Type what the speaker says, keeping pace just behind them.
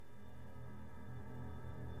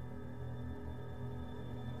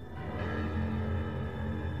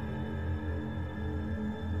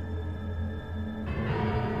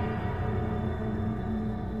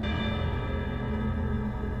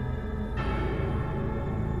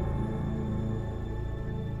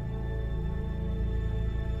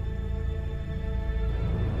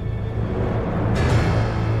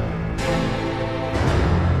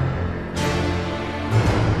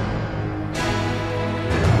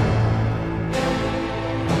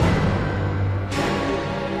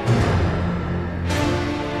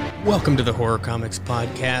Welcome to the Horror Comics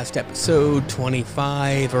Podcast, episode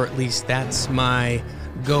 25, or at least that's my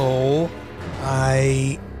goal.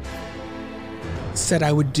 I said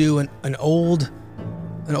I would do an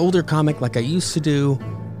older comic like I used to do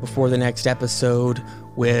before the next episode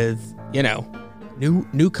with,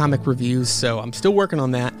 new comic reviews, so I'm still working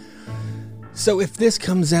on that. So if this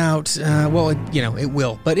comes out, it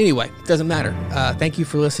will. But anyway, it doesn't matter. Thank you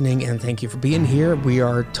for listening, and thank you for being here. We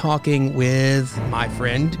are talking with my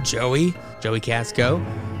friend, Joey Casco,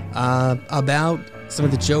 about some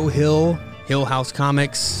of the Joe Hill House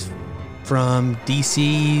comics from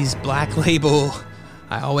DC's Black Label.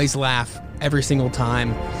 I always laugh every single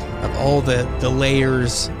time of all the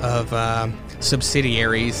layers of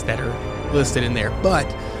subsidiaries that are listed in there. But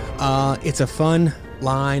it's a fun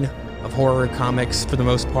line of horror comics for the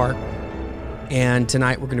most part. And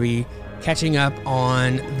tonight we're going to be catching up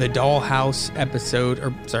on the Dollhouse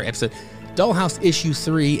Dollhouse issue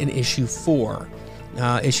 3 and issue 4.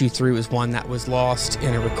 Issue 3 was one that was lost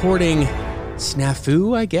in a recording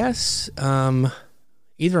snafu, I guess.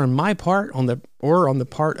 Either on my part on the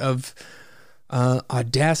part of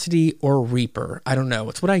Audacity or Reaper. I don't know.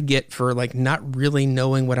 It's what I get for not really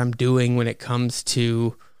knowing what I'm doing when it comes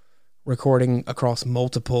to recording across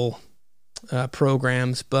multiple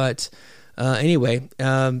programs. But anyway, we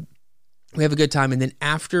have a good time. And then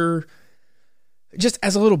after, just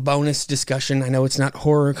as a little bonus discussion, I know it's not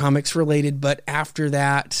horror comics related, but after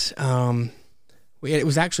that, it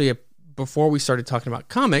was actually before we started talking about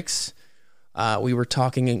comics, we were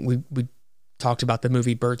talking, and we talked about the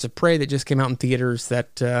movie Birds of Prey that just came out in theaters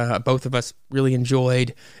that both of us really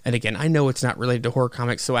enjoyed. And again, I know it's not related to horror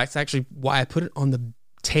comics, so that's actually why I put it on the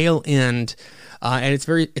tail end. And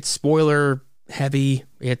it's spoiler heavy.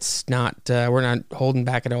 It's not, we're not holding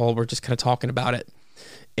back at all. We're just kind of talking about it.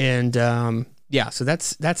 And, so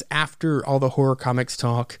that's after all the horror comics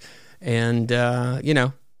talk. And,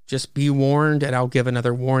 just be warned, and I'll give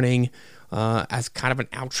another warning, as kind of an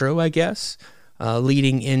outro, I guess,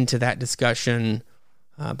 leading into that discussion,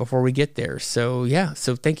 before we get there. So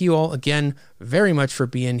thank you all again very much for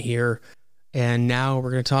being here. And now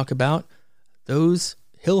we're going to talk about those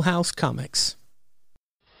Hill House comics.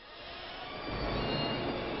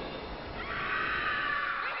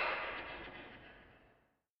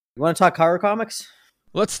 You want to talk horror comics?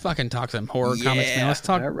 Let's fucking talk some horror comics now. Let's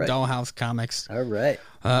talk right. Dollhouse comics. All right.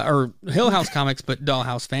 Or Hill House comics, but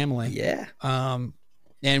Dollhouse family. Yeah.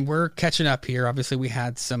 And we're catching up here. Obviously, we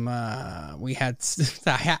had some, I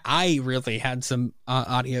really had some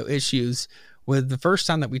audio issues with the first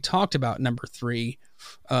time that we talked about number 3.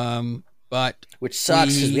 But which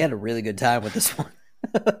sucks because we had a really good time with this one.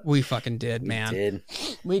 We fucking did, man.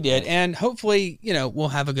 We did. And hopefully, we'll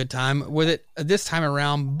have a good time with it this time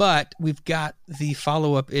around. But we've got the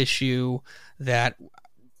follow-up issue that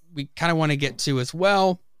we kind of want to get to as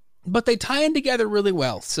well. But they tie in together really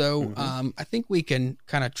well. So I think we can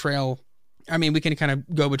kind of we can kind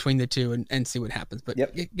of go between the two and see what happens. But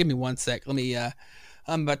give me one sec. Let me,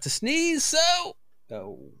 I'm about to sneeze, so.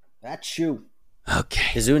 Oh, that's you.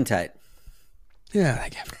 Okay. Gesundheit. Yeah,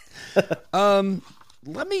 thank you.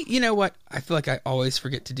 Let me, you know what? I feel like I always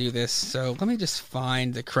forget to do this, so let me just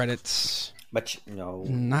find the credits. But no.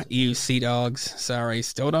 Not you, Sea Dogs. Sorry,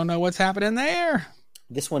 still don't know what's happening there.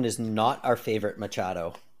 This one is not our favorite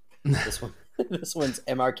Machado. This one's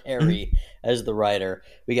M.R. Carey as the writer.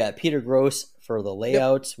 We got Peter Gross for the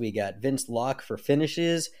layouts. Yep. We got Vince Locke for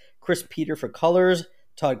finishes, Chris Peter for colors,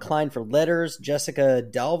 Todd Klein for letters, Jessica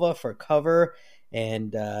Dalva for cover,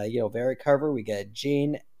 and variant cover. We got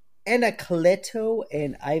Jane Anacleto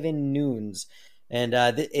and Ivan Nunes. And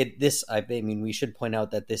we should point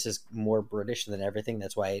out that this is more British than everything.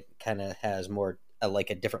 That's why it kind of has more a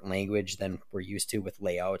different language than we're used to with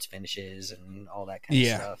layouts, finishes, and all that kind of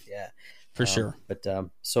stuff. Yeah, for sure. But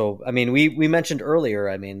we mentioned earlier,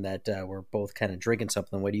 that we're both kind of drinking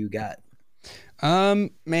something. What do you got?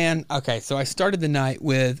 Man, okay. So I started the night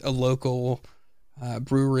with a local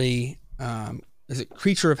brewery. Is it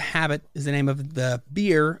Creature of Habit is the name of the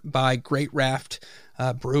beer by Great Raft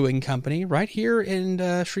Brewing Company right here in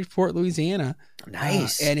Shreveport, Louisiana.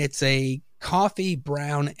 Nice. And it's a coffee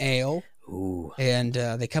brown ale. Ooh. And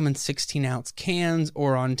they come in 16-ounce cans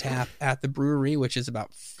or on tap at the brewery, which is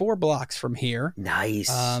about 4 blocks from here. Nice.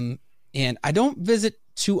 And I don't visit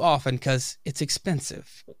too often because it's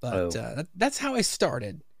expensive. But that's how I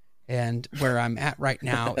started. And where I'm at right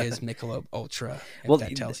now is Michelob Ultra. If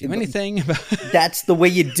that tells you anything about that's the way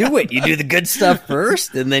you do it. You do the good stuff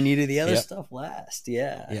first, and then you do the other stuff last.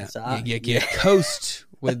 Yeah. So you coast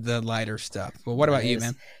with the lighter stuff. Well, what about you,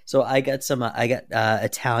 man? So I got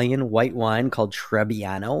Italian white wine called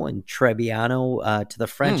Trebbiano, and Trebbiano to the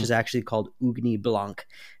French is actually called Ugni Blanc.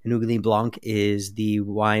 And Ugni Blanc is the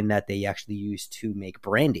wine that they actually use to make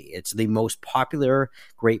brandy. It's the most popular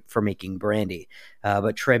grape for making brandy.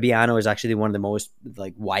 But Trebbiano is actually one of the most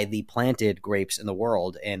like widely planted grapes in the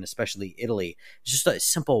world, and especially Italy. It's just a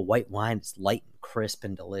simple white wine. It's light and crisp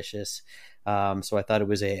and delicious. So I thought it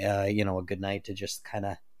was a good night to just kind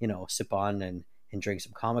of sip on and drink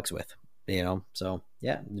some comics with. So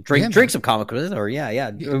yeah, drink some comics with, or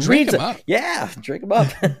drink them up. Yeah, drink them up.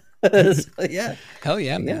 So, yeah, hell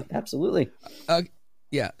yeah, man. Yeah, absolutely.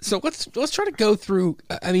 Yeah. So let's try to go through.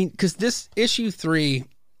 I mean, because this issue 3,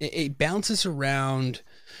 it bounces around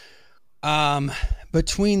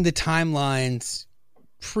between the timelines.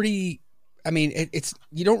 Pretty. I mean, it's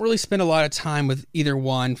you don't really spend a lot of time with either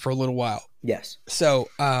one for a little while. Yes. So,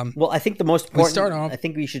 well, I think the most important. I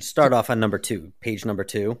think we should start off on number 2, page number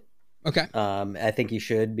 2. Okay. I think you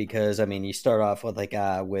should, because I mean, you start off with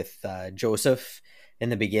with Joseph in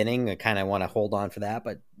the beginning. I kind of want to hold on for that,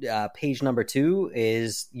 but page number 2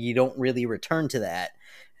 is you don't really return to that,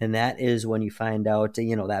 and that is when you find out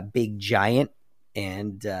that big giant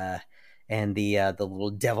and the little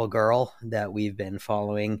devil girl that we've been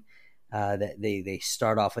following. That they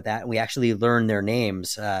start off with that, and we actually learn their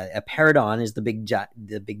names. Paradon is the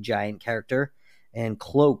big giant character, and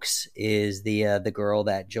Cloaks is the girl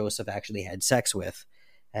that Joseph actually had sex with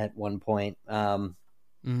at one point.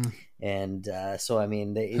 And so I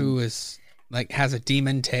mean, who is like has a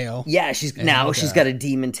demon tail? Yeah, she's got a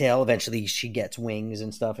demon tail. Eventually, she gets wings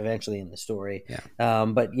and stuff. Eventually, in the story, yeah.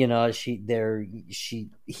 But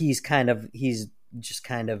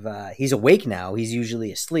he's awake now. He's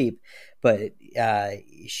usually asleep, but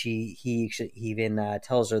he even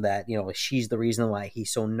tells her that she's the reason why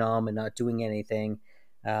he's so numb and not doing anything,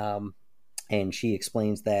 and she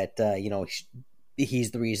explains that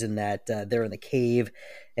he's the reason that they're in the cave,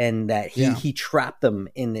 and that he trapped them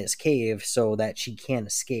in this cave so that she can't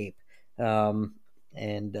escape.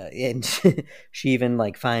 And she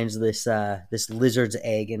even finds this lizard's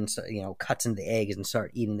egg and cuts into the eggs and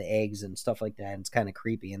start eating the eggs and stuff like that. And it's kind of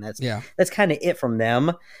creepy, and that's kind of it from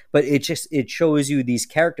them. But it shows you these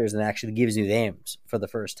characters and actually gives you names for the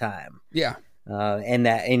first time. Yeah. And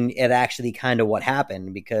it actually kind of what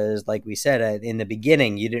happened, because like we said in the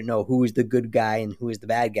beginning, you didn't know who was the good guy and who was the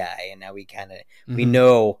bad guy, and now we we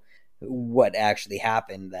know what actually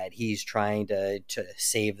happened, that he's trying to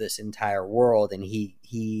save this entire world, and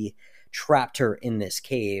he trapped her in this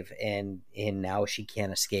cave, and now she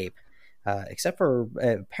can't escape, except for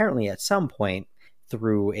apparently at some point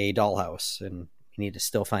through a dollhouse, and we need to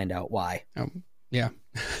still find out why. Yeah.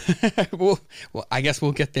 well, I guess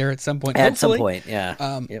we'll get there at some point. At some point,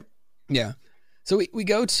 yeah. Yep. Yeah. So we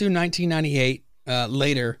go to 1998,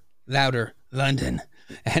 louder London,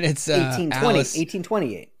 and it's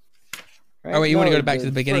 1828. Right? Oh wait, you want to go back to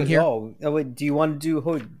the beginning here? Oh wait, do you want to do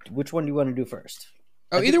which one do you want to do first?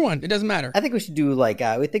 Either one. It doesn't matter. I think we should do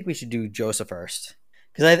we should do Joseph first,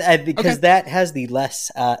 because that has the less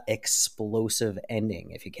explosive ending.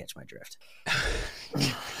 If you catch my drift.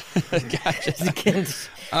 Gotcha.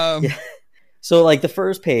 Yeah. So the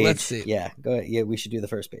first page. Let's see. Yeah, go ahead. Yeah, we should do the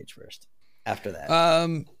first page first. After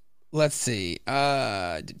that. Let's see.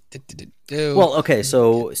 Well, okay.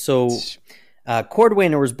 So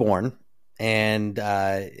Cordwainer was born. And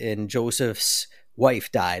Joseph's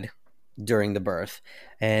wife died during the birth,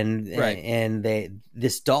 and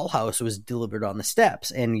this dollhouse was delivered on the steps,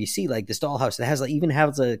 and you see this dollhouse that has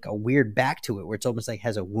a weird back to it, where it's almost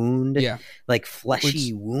has a wound,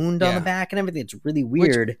 fleshy wound on the back and everything. It's really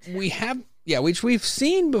weird. Which we've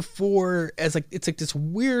seen before as it's this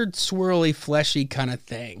weird swirly fleshy kind of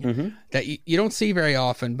thing that you don't see very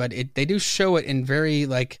often, but they do show it in very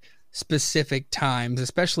specific times,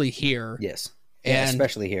 especially here. Yes. And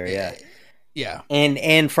especially here, yeah. Yeah.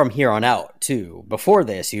 And from here on out too. Before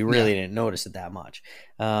this, you really didn't notice it that much.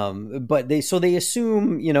 But they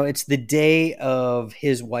assume, it's the day of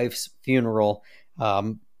his wife's funeral.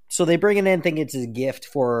 So they bring it in thinking it's a gift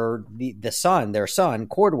for their son,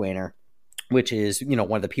 Cordwainer, which is,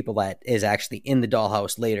 one of the people that is actually in the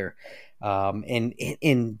dollhouse later.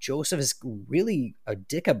 And Joseph is really a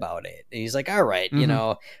dick about it. And he's like, all right,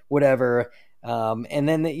 whatever. And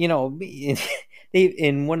then,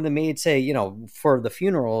 one of the maids say, for the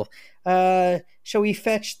funeral, shall we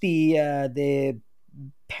fetch the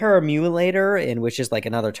paramulator, and which is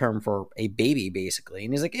another term for a baby, basically.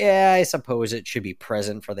 And he's like, yeah, I suppose it should be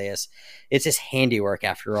present for this. It's his handiwork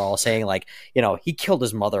after all, saying he killed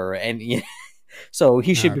his mother, and so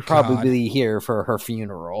he should probably be here for her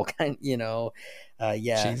funeral,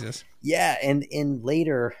 Jesus. Yeah, and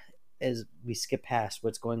later, as we skip past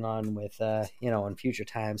what's going on with in future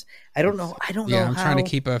times, I don't know I'm how. trying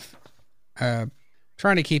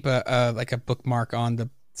to keep a like a bookmark on the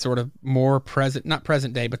sort of more not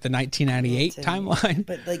present day, but the 1998 timeline.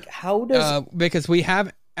 But like, how does because we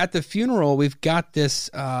have at the funeral, we've got this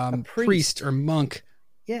priest or monk.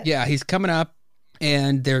 Yeah, he's coming up,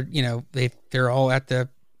 and they're all at the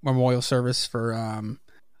memorial service for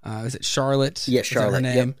is it Charlotte? Yeah, Charlotte. Is that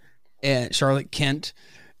her name? And Charlotte Kent.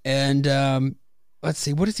 And let's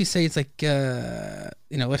see, what does he say? It's like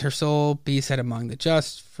let her soul be set among the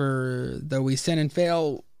just, for though we sin and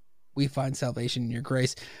fail, we find salvation in your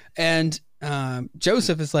grace. And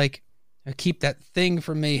Joseph is like, keep that thing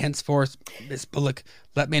from me henceforth, Miss Bullock.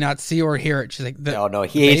 Let me not see or hear it. She's like, no,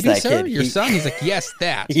 he hates that kid. Your son? He's like, yes,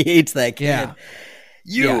 that. He hates that kid.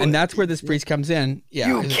 Yeah. And that's where this priest comes in.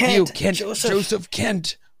 Yeah. You Kent, Joseph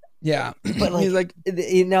Kent. Yeah. But like, he's like,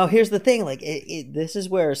 now here's the thing. Like, this is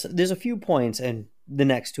where there's a few points in the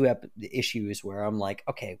next two issues where I'm like,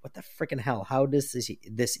 okay, what the freaking hell? How does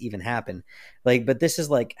this even happen? Like, but this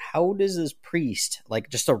is like, how does this priest, like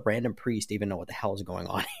just a random priest, even know what the hell is going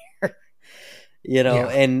on here?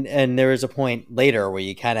 And there is a point later where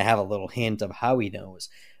you kind of have a little hint of how he knows,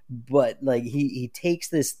 but like he takes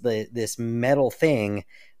this metal thing,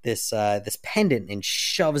 this pendant, and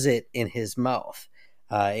shoves it in his mouth.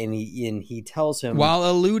 And he tells him, while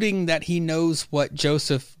alluding that he knows what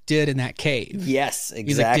Joseph did in that cave. Yes, exactly.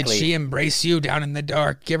 He's like, did she embrace you down in the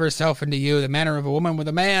dark, give herself into you, the manner of a woman with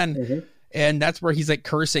a man? Mm-hmm. And that's where he's like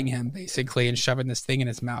cursing him basically and shoving this thing in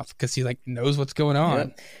his mouth because he like knows what's going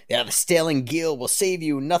on. Yeah, the Staling Gill will save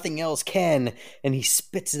you. Nothing else can. And he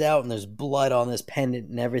spits it out, and there's blood on this pendant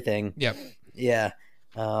and everything. Yep. Yeah.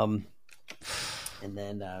 And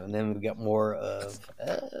then we got more of.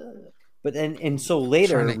 But then, so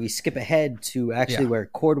later we skip ahead to actually where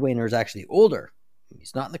Cordwainer is actually older.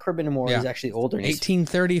 He's not in the crib anymore. Yeah. He's actually older.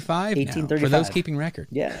 1835. 1835 for those keeping record.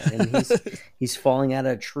 Yeah, and he's falling out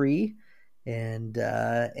of a tree, and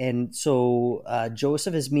so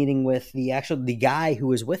Joseph is meeting with the guy who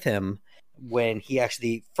was with him when he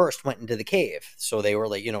actually first went into the cave. So they were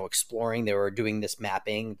like exploring. They were doing this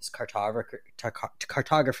mapping, this cartography,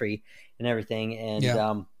 and everything,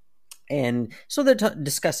 and. And so they're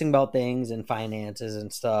discussing about things and finances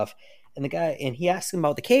and stuff. And he asked him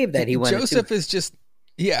about the cave that he went into. Joseph is just,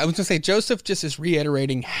 I was going to say, Joseph just is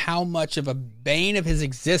reiterating how much of a bane of his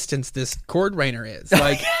existence this Cordwainer is.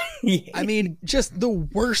 Like, I mean, just the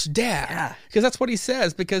worst dad. Yeah. Because that's what he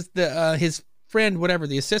says. Because his friend, whatever,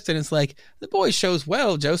 the assistant, is like, the boy shows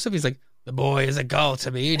well, Joseph. He's like, the boy is a gall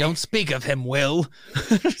to me. Don't speak of him, Will.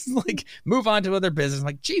 Like, move on to other business. I'm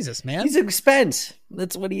like, Jesus, man. He's an expense.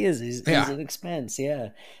 That's what he is. He's an expense. Yeah.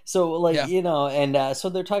 So, like, and so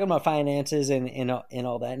they're talking about finances and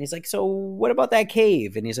all that. And he's like, so what about that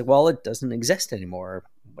cave? And he's like, well, it doesn't exist anymore.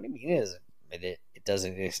 What do you mean it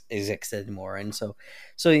doesn't exist anymore? And so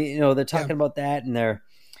they're talking about that, and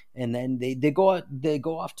then they go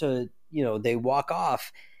off to, they walk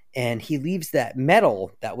off. And he leaves that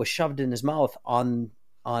metal that was shoved in his mouth on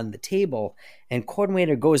the table. And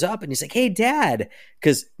Cordwainer goes up and he's like, hey, Dad.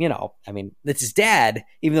 Because, that's his dad.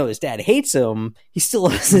 Even though his dad hates him, he still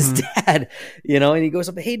loves his dad. And he goes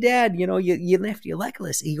up, hey, Dad, you left your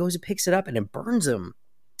necklace. He goes and picks it up, and it burns him.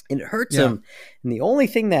 And it hurts him. And the only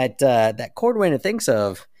thing that Cordwainer thinks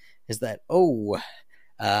of is that,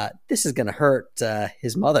 this is going to hurt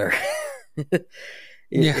his mother.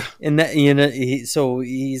 Yeah. And that, so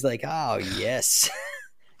he's like, oh, yes.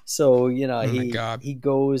 So, he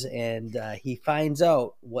goes and he finds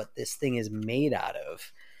out what this thing is made out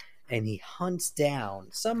of, and he hunts down.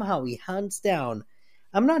 I'm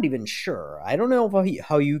not even sure. I don't know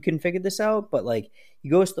how you can figure this out, but like he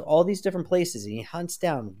goes to all these different places and he hunts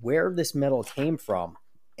down where this metal came from,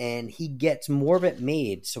 and he gets more of it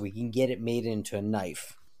made so he can get it made into a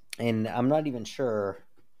knife. And I'm not even sure.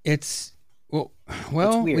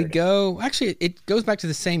 Well, we go. Actually, it goes back to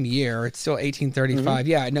the same year. It's still 1835. Mm-hmm.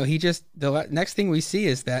 Yeah, no. The next thing we see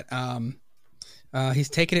is that he's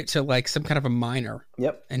taking it to like some kind of a miner.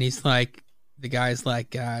 Yep. And he's like, the guy's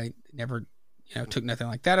like, never, took nothing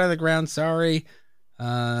like that out of the ground. Sorry.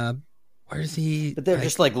 Where's he? But they're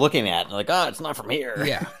just like looking at it, like, oh, it's not from here.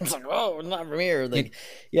 Yeah. It's like, oh, it's not from here. Like,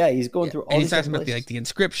 he's going through all. And he's talking about the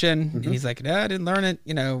inscription, and he's like, no, I didn't learn it.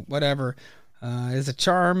 Whatever. Is a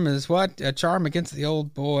charm is what? A charm against the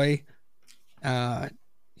old boy. You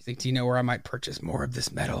think, do you know where I might purchase more of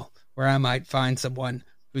this metal? Where I might find someone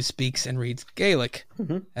who speaks and reads Gaelic?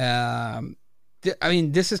 Mm-hmm.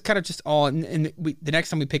 This is kind of just all. And the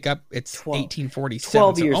next time we pick up, it's 1847.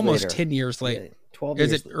 12 years almost later. 10 years later. Yeah, 12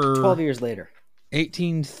 years. 12 years later.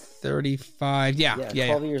 1835. Yeah.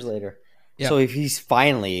 12 years later. Yeah. So if he's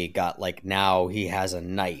finally got like, now he has a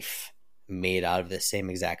knife made out of the same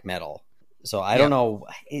exact metal. So I don't know.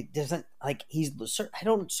 It doesn't like I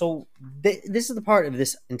don't. So this is the part of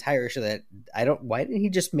this entire issue that I don't. Why didn't he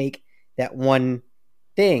just make that one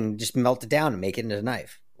thing, just melt it down and make it into a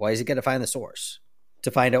knife? Why is he got to find the source to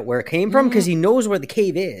find out where it came from? Because he knows where the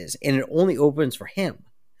cave is, and it only opens for him.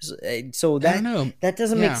 So that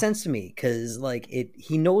doesn't make sense to me, because like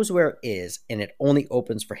he knows where it is, and it only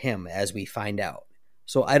opens for him, as we find out.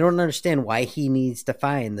 So I don't understand why he needs to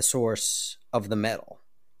find the source of the metal.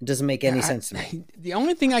 It doesn't make any sense to me. The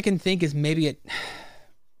only thing I can think is maybe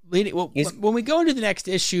when we go into the next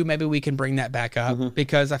issue, maybe we can bring that back up,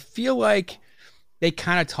 because I feel like they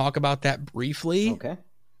kind of talk about that briefly, okay,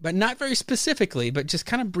 but not very specifically, but just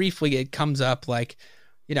kind of briefly it comes up like,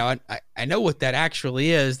 you know, I know what that actually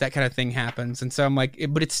is, that kind of thing happens. And so I'm like,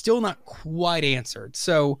 but it's still not quite answered.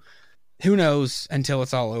 So who knows until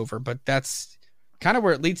it's all over, but that's kind of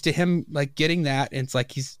where it leads to him like getting that. And it's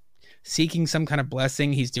like, he's seeking some kind of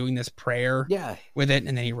blessing. He's doing this prayer with it.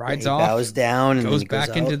 And then he rides off, bows down, and goes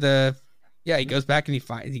back into he goes back and he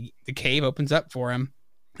finds the cave opens up for him,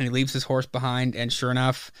 and he leaves his horse behind. And sure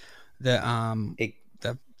enough, the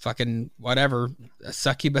fucking whatever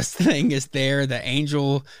succubus thing is there. The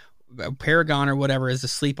angel paragon or whatever is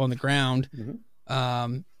asleep on the ground.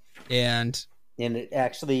 And it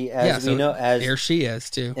actually, there she is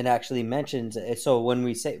too. It actually mentions, so when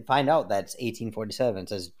we find out that's 1847, it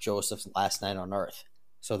says Joseph's last night on earth.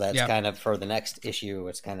 So that's kind of, for the next issue,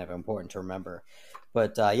 it's kind of important to remember.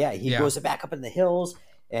 But he goes back up in the hills,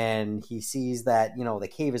 and he sees that, you know, the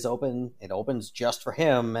cave is open. It opens just for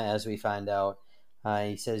him, as we find out.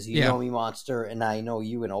 He says, you know me, monster, and I know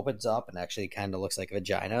you, and opens up, and actually kind of looks like a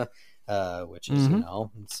vagina, which is, you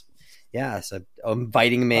know, so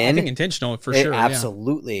inviting him in. I think intentional for sure.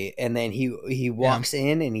 Absolutely. And then he walks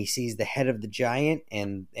in, and he sees the head of the giant,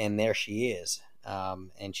 and there she is.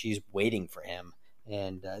 And she's waiting for him.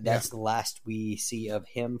 And that's the last we see of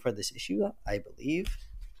him for this issue, I believe.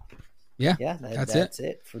 Yeah. That's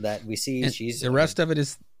it for that. We see and she's the rest of it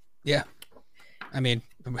is, I mean,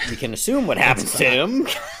 we can assume what happens to him,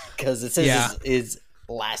 because it says his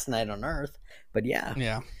last night on Earth. But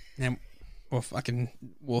and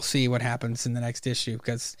we'll see what happens in the next issue,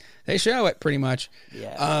 because they show it pretty much.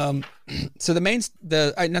 So not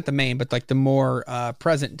the main, but like the more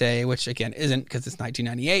present day, which again isn't, because it's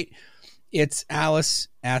 1998. It's Alice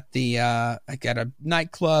at at a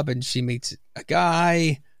nightclub, and she meets a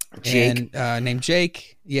guy named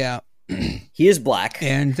Jake. He is black,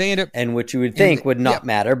 and they end up, and which you would think would not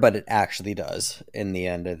matter, but it actually does in the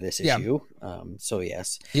end of this issue. So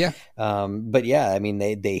yes, but I mean,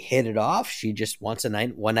 they hit it off. She just wants a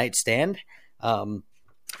one night stand, and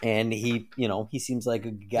he seems like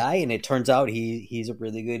a good guy, and it turns out he's a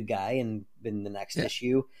really good guy. And in the next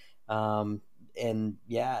issue, something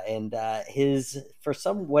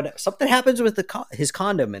happens with his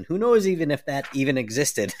condom, and who knows even if that even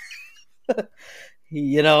existed.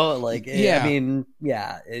 You know, like, I mean,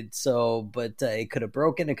 it could have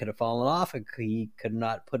broken, it could have fallen off, he could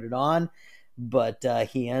not put it on, but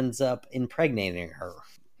he ends up impregnating her,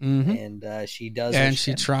 and she does, and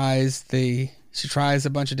she tries a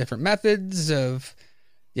bunch of different methods of,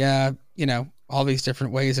 all these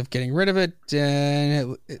different ways of getting rid of it,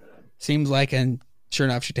 and it seems like, and sure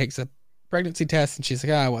enough, she takes a pregnancy test, and she's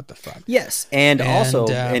like, what the fuck? Yes, and also,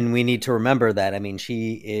 and we need to remember that, I mean,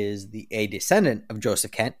 she is a descendant of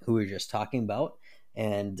Joseph Kent, who we were just talking about,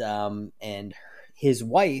 and his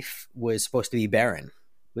wife was supposed to be barren,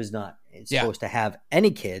 was not supposed to have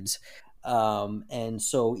any kids, and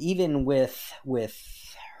so even with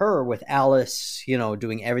her, with Alice,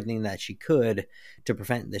 doing everything that she could to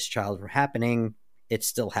prevent this child from happening, it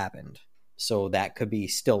still happened. So that could be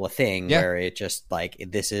still a thing where it just like,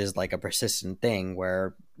 this is like a persistent thing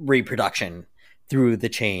where reproduction through the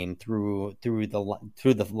chain, through the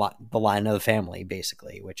line of the family,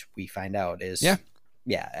 basically, which we find out is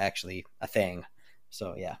actually a thing.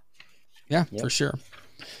 So for sure.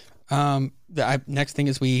 The next thing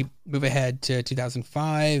is we move ahead to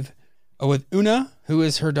 2005 with Una, who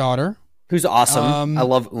is her daughter, who's awesome. I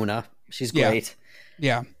love Una. She's great.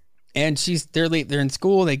 Yeah. And they're in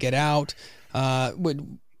school. They get out.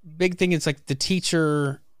 Big thing is like the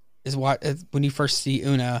teacher is when you first see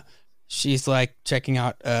Una, she's like checking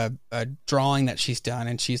out a drawing that she's done,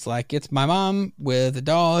 and she's like, "It's my mom with a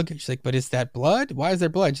dog." She's like, "But is that blood? Why is there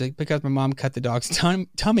blood?" She's like, "Because my mom cut the dog's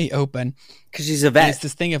tummy open." Because she's a vet. And it's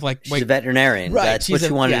this thing of like, she's a veterinarian. Right? That's what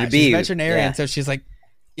she wanted to be. She's a veterinarian, so she's like,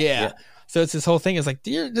 So it's this whole thing is like,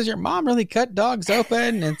 does your mom really cut dogs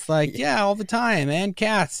open? And it's like, yeah, all the time, and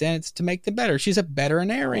cats, and it's to make them better. She's a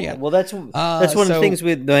veterinarian. Well, that's one of the things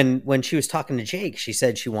with when she was talking to Jake, she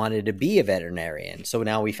said she wanted to be a veterinarian. So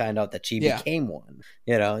now we find out that she became one.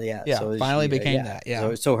 So finally became that.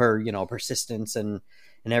 Yeah. So her, persistence and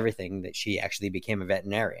everything, that she actually became a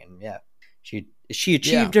veterinarian. Yeah. She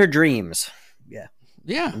achieved her dreams. Yeah.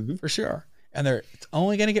 Yeah, for sure. And it's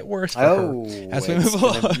only going to get worse for her as we move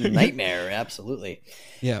along. Nightmare, absolutely.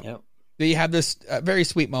 Yeah. Yep. You have this very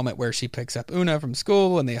sweet moment where she picks up Una from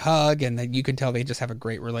school and they hug, and then you can tell they just have a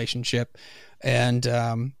great relationship. And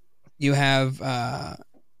you have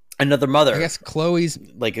another mother. I guess Chloe's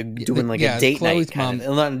doing a date Chloe's night. Kind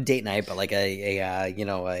of, not a date night, but like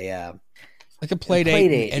a like a play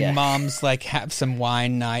date, and mom's like have some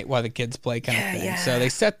wine night while the kids play kind of thing. Yeah. So they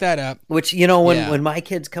set that up. Which, when my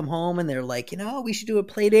kids come home and they're like, we should do a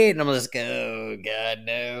play date. And I'm just like, oh, God,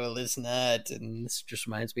 no, let's not. And this just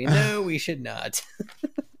reminds me, no, we should not.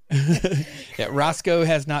 Yeah, Roscoe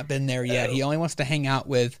has not been there yet. He only wants to hang out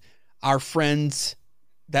with our friends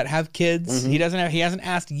that have kids. Mm-hmm. He hasn't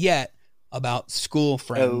asked yet about school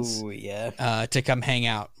friends. Oh, yeah. To come hang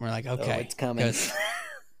out. We're like, okay. It's coming.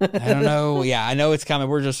 I don't know. Yeah, I know it's coming.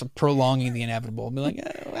 We're just prolonging the inevitable. Be like,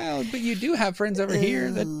 but you do have friends over here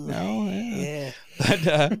that no. Yeah.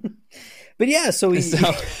 But yeah, so you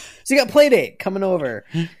got play date coming over.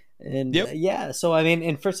 And so I mean,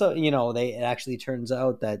 and first, it actually turns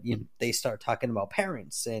out that they start talking about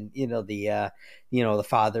parents and the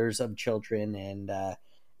fathers of children,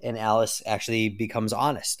 and Alice actually becomes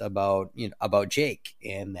honest about Jake,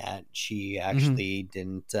 and that she actually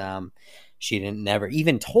didn't. She never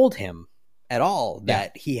even told him at all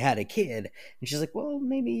that he had a kid. And she's like, well,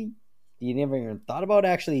 maybe you never even thought about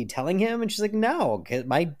actually telling him. And she's like, no,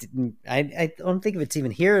 I don't think if it's even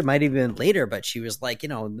here. It might have been later, but she was like,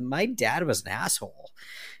 my dad was an asshole.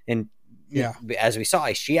 And as we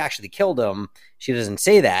saw, she actually killed him. She doesn't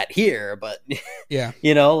say that here, but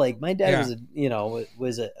my dad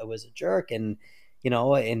was a jerk. And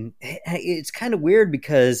and it's kind of weird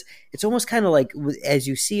because it's almost kind of like, as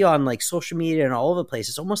you see on like social media and all over the place,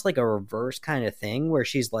 it's almost like a reverse kind of thing where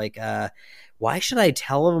she's like, why should I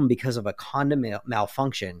tell them because of a condom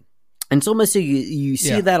malfunction? And it's almost like you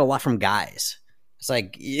see that a lot from guys. It's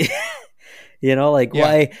like,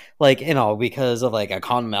 why, because of like a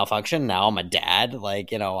condom malfunction. Now I'm a dad, I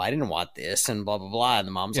didn't want this and blah, blah, blah. And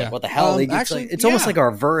the mom's like, what the hell? It's almost like a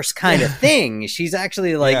reverse kind of thing. She's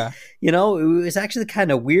actually like, it was actually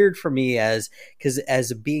kind of weird for me as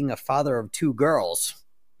being a father of two girls.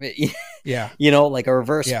 Like a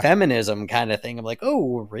reverse feminism kind of thing. I'm like,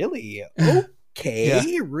 oh, really?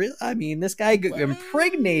 Okay, really? I mean, this guy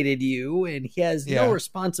impregnated you, and he has no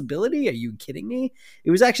responsibility. Are you kidding me?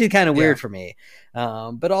 It was actually kind of weird for me,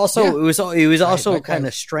 but also it was also kind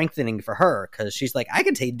of strengthening for her because she's like, I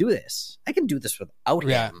can do this. I can do this without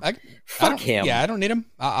him. Fuck him. Yeah, I don't need him.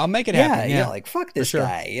 I'll make it happen. Yeah, fuck this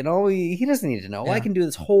guy. He doesn't need to know. I can do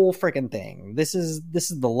this whole freaking thing. This is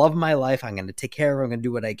the love of my life. I'm going to take care of him. I'm going to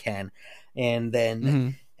do what I can, and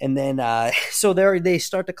then so they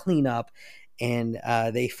start to clean up. And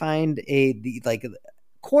they find the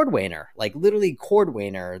Cordwainer, like literally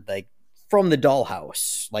Cordwainer, like from the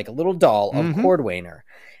dollhouse, like a little doll of Cordwainer.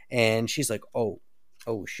 And she's like, oh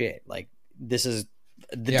shit, like this is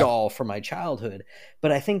the doll from my childhood.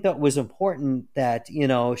 But I think that was important that,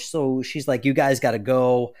 so she's like, you guys got to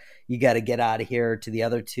go. You got to get out of here to the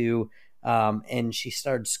other two. And she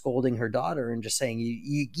started scolding her daughter and just saying,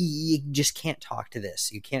 you just can't talk to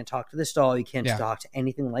this. You can't talk to this doll. You can't talk to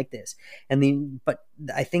anything like this. But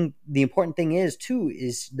I think the important thing is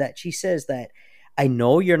that she says that I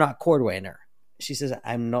know you're not Cordwainer. She says,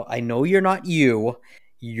 I know you're not you.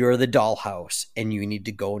 You're the dollhouse and you need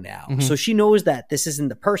to go now. So she knows that this isn't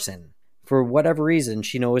the person. For whatever reason,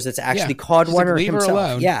 she knows it's actually Cordwainer himself. Her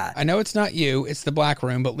alone. Yeah, I know it's not you. It's the black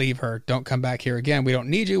room, but leave her. Don't come back here again. We don't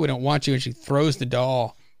need you. We don't want you. And she throws the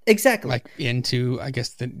doll into, I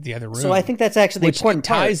guess, the other room. So I think that's actually the important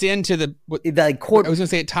part. Ties into I was going to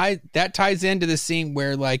say that ties into the scene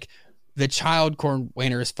where the child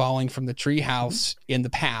Cordwainer is falling from the treehouse in the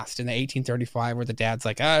past in the 1835, where the dad's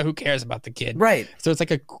like, who cares about the kid? Right. So it's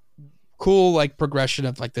like a cool progression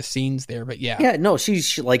of the scenes there, but no,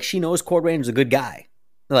 she knows Cordwainer's a good guy,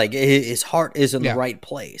 his heart is in the right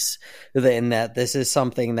place, and that this is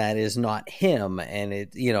something that is not him, and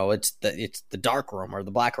it's the dark room or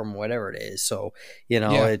the black room, whatever it is. So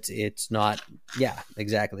it's not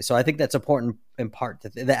exactly. So I think that's important in part.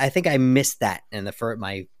 I think I missed that in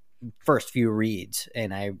my first few reads,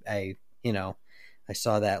 and I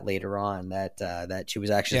saw that later on that she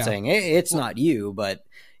was actually saying, hey, it's not you, but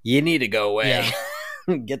you need to go away. Yeah.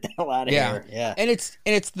 Get the hell out of here. Yeah. And it's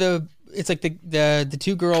like the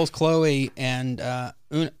two girls, Chloe and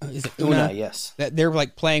Una, is it Una? Yes. That they're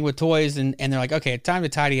like playing with toys and they're like, okay, time to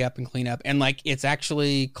tidy up and clean up. And like it's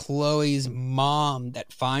actually Chloe's mom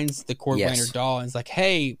that finds the Cordwainer doll and is like,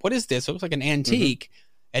 hey, what is this? It looks like an antique.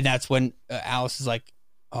 And that's when Alice is like,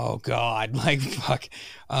 oh God, like fuck,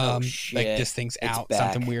 like this thing's it's out.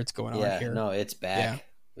 Back. Something weird's going on here. No, it's back.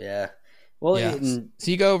 Yeah. Well, so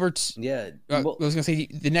you go over to I was gonna say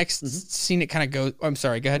the next scene. It kind of goes. I'm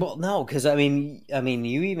sorry. Go ahead. Well, no, because I mean,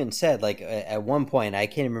 you even said like at one point, I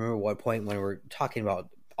can't remember what point when we were talking about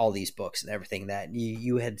all these books and everything that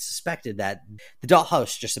you had suspected that the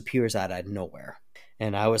dollhouse just appears out of nowhere,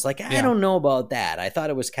 and I was like, I don't know about that. I thought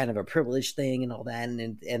it was kind of a privileged thing and all that,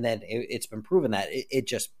 and then it's been proven that it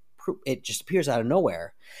just appears out of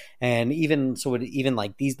nowhere. And even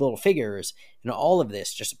like these little figures and all of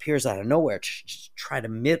this just appears out of nowhere to just try to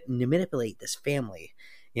manipulate this family,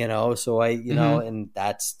 so and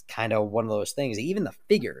that's kind of one of those things. Even the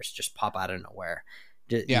figures just pop out of nowhere,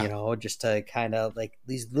 just to kind of like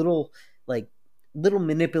these little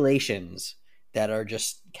manipulations that are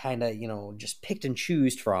just kind of just picked and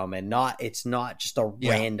choosed from, and it's not just a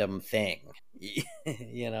random thing.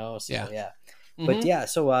 But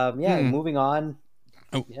moving on.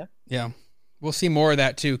 Oh, yeah. We'll see more of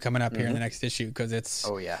that too coming up here in the next issue because it's.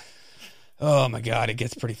 Oh my God, it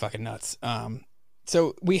gets pretty fucking nuts.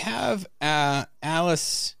 So we have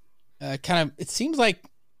Alice, kind of. It seems like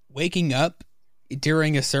waking up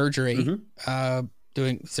during a surgery,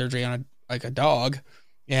 doing surgery on a dog,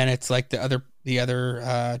 and it's like the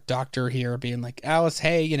other doctor here being like, Alice,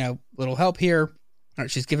 hey, little help here. All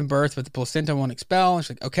right, she's giving birth, but the placenta won't expel. And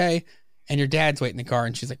she's like, okay. And your dad's waiting in the car,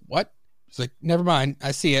 and she's like, what? She's like, never mind.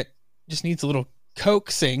 I see it. Just needs a little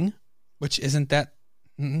coaxing, which isn't that.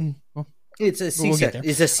 Well, it's a C-section.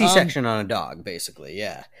 It's a C-section on a dog, basically.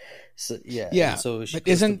 Yeah. So yeah. Yeah. So but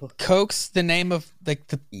isn't coax the name of like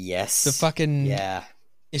the the fucking yeah?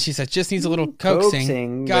 And she said, just needs a little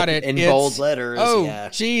coaxing. Got it in bold letters. Oh,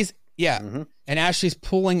 jeez. Yeah. And as she's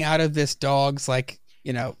pulling out of this dog's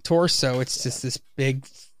torso, it's just this big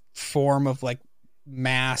form of like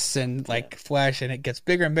mass and like flesh, and it gets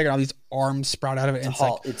bigger and bigger. All these arms sprout out of it. And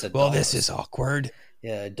this is awkward.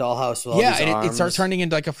 Yeah, dollhouse. With all it starts turning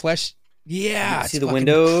into like a flesh. Yeah, you see the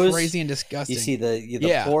windows, crazy and disgusting. You see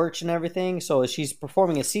the porch and everything. So as she's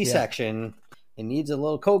performing a C-section, it needs a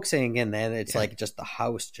little coaxing, and then it's like just the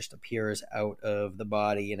house just appears out of the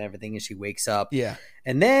body and everything as she wakes up. Yeah,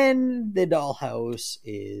 and then the dollhouse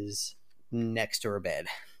is next to her bed,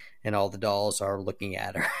 and all the dolls are looking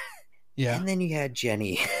at her. Yeah. And then you had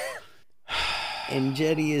Jenny. And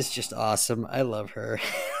Jenny is just awesome. I love her.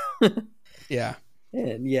 Yeah.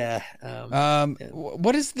 And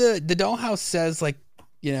what is the dollhouse says, like,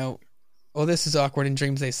 this is awkward. In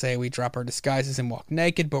dreams, they say we drop our disguises and walk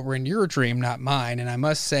naked, but we're in your dream, not mine. And I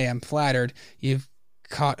must say, I'm flattered. You've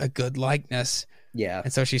caught a good likeness. Yeah.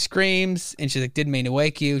 And so she screams, and she's like, didn't mean to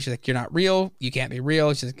wake you. She's like, you're not real. You can't be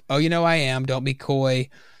real. She's like, oh, I am. Don't be coy.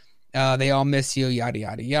 They all miss you, yada,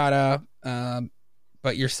 yada, yada.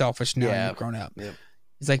 But you're selfish now. You've grown up. Yep.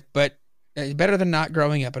 He's like, but better than not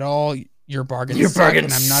growing up at all. Your bargains suck,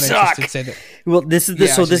 and I'm not interested to say that. Well, this is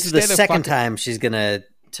the second time she's going to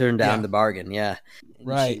turn down the bargain. Yeah.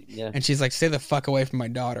 Right. And she's like, stay the fuck away from my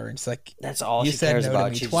daughter. And it's like, that's all you she said cares no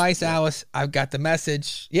about. To me twice, Alice. I've got the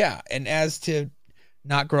message. Yeah. And as to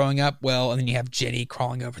not growing up, well, and then you have Jenny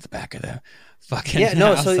crawling over the back of the fucking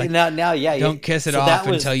house. So like, now don't kiss it off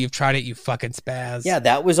until you've tried it, you fucking spaz. Yeah,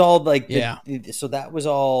 that was all like so that was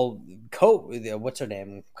all what's her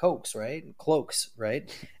name? Cloaks, right?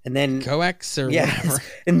 And then Coax or whatever.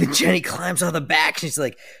 And then Jenny climbs on the back. She's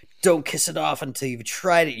like, don't kiss it off until you've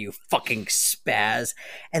tried it, you fucking spaz.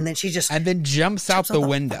 And then she jumps out the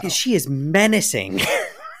window. She is menacing.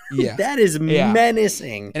 Yeah. That is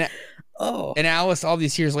menacing. And Alice all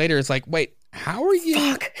these years later is like, wait, how are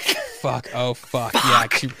you? Fuck. Oh, fuck. Yeah,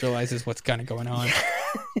 she realizes what's kind of going on.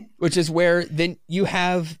 Which is where then you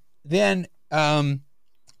have Jenny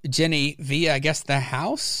via, I guess, the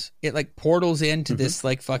house. It like portals into this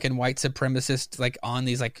like fucking white supremacist, like on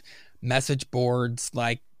these like message boards,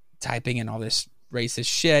 like typing in all this racist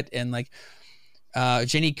shit. And like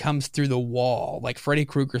Jenny comes through the wall, like Freddy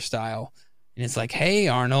Krueger style. And it's like, hey,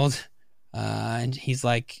 Arnold. And he's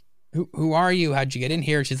like, Who are you? How'd you get in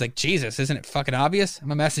here? She's like, Jesus, isn't it fucking obvious? I'm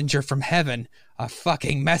a messenger from heaven. A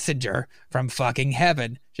fucking messenger from fucking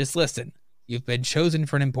heaven. Just listen. You've been chosen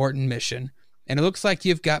for an important mission. And it looks like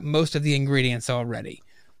you've got most of the ingredients already.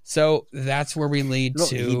 So that's where we lead No,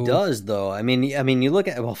 to. he does, though. I mean, you look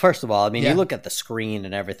at, well, first of all, you look at the screen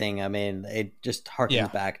and everything. I mean, it just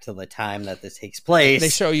harkens back to the time that this takes place. They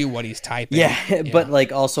show you what he's typing. Yeah, but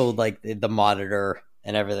like also like the monitor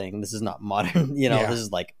and everything. This is not modern, this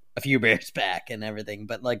is like a few years back and everything.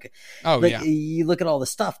 But like, you look at all the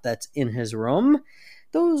stuff that's in his room.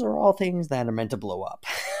 Those are all things that are meant to blow up.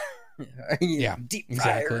 Deep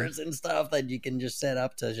fryers and stuff that you can just set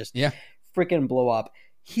up to just freaking blow up.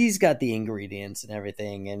 He's got the ingredients and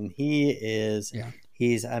everything, and he's a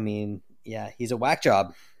whack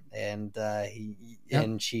job, and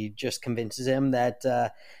and she just convinces him that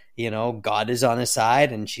God is on his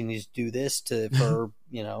side, and she needs to do this to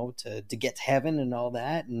get to heaven and all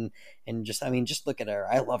that, and just look at her.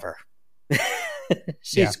 I love her.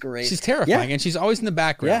 She's great. She's terrifying, and she's always in the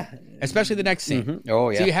background, especially the next scene. Mm-hmm. Oh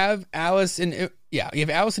yeah. So you have Alice and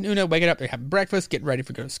Una waking up. They have breakfast, getting ready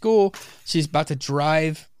for go to school. She's about to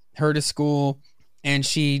drive her to school, and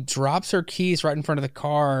she drops her keys right in front of the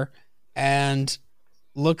car, and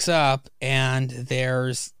looks up, and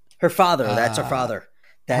there's her father. That's her father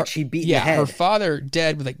that she beat in the head. Her father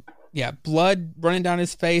dead with blood running down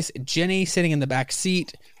his face. Jenny sitting in the back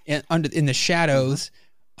seat in the shadows.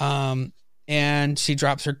 And she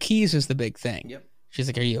drops her keys is the big thing. Yep. She's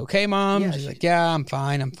like, "Are you okay, Mom?" She's like, "Yeah, I'm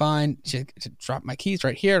fine. She dropped my keys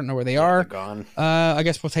right here. I don't know where they are. They're gone. I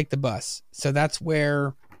guess we'll take the bus." So that's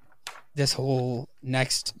where this whole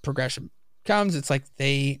next progression comes. It's like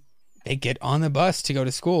they get on the bus to go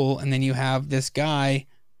to school, and then you have this guy.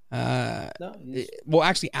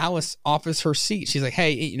 Actually, Alice offers her seat. She's like,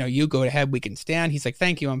 "Hey, you go ahead. We can stand." He's like,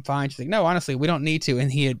 "Thank you, I'm fine." She's like, "No, honestly, we don't need to."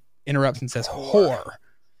 And he interrupts and says, "Whore."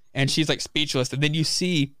 And she's like speechless. And then you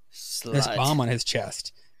see this bomb on his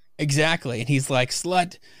chest. Exactly. And he's like,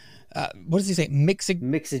 "Slut." What does he say?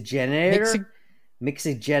 Mixogenator?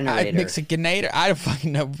 Mixogenator. I don't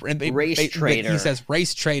fucking know. Race traitor. He says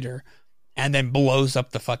race traitor, and then blows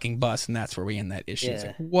up the fucking bus. And that's where we end that issue. It's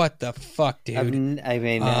like, what the fuck, dude?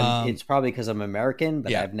 It's probably because I'm American,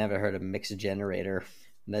 but I've never heard of mixogenerator.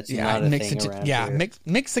 That's not a thing around here.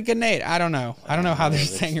 Mixogenate. I don't know how they're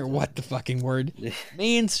saying or what the fucking word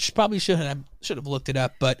means. Probably should have looked it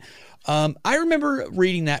up. But I remember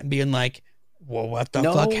reading that and being like, "Well, what the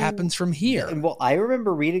fuck happens from here?" Well, I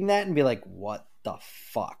remember reading that and be like, "What the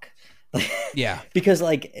fuck?" Because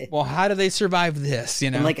well, how do they survive this?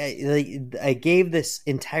 And I gave this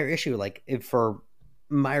entire issue for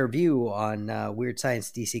my review on Weird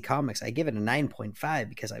Science DC Comics, I give it a 9.5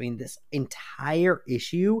 because this entire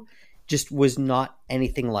issue just was not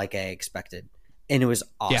anything like I expected, and it was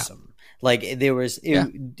awesome.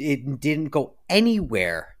 It didn't go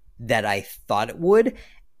anywhere that I thought it would,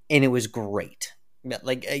 and it was great.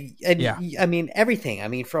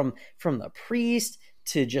 Everything. From the priest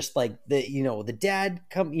to just the dad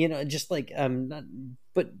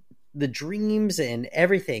but the dreams and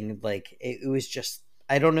everything. It was just.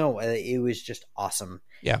 I don't know. It was just awesome.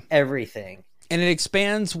 Yeah. Everything. And it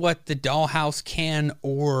expands what the dollhouse can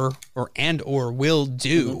or will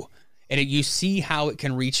do. Mm-hmm. And you see how it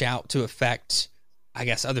can reach out to affect, I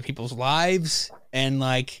guess, other people's lives. And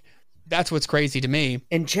that's what's crazy to me.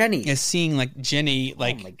 And Jenny. Is seeing Jenny,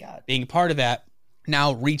 oh my God, being part of that.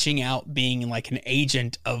 Now reaching out, being an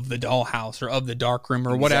agent of the dollhouse or of the dark room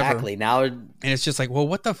or whatever. Exactly. Now, and it's just well,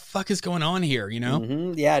 what the fuck is going on here?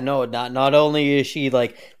 Mm-hmm. Yeah. No. Not only is she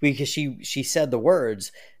because she said the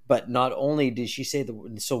words, but not only did she say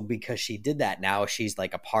because she did that, now she's a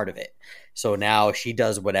part of it. So now she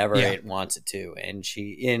does whatever it wants it to, and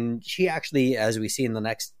she actually, as we see in the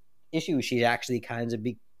next issue, she actually kind of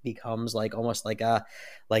becomes almost like a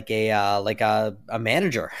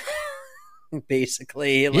manager.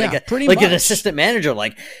 Basically, an assistant manager.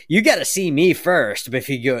 You got to see me first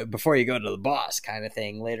before you go to the boss, kind of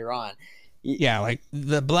thing. Later on,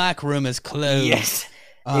 the black room is closed. Yes,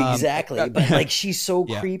 exactly. But she's so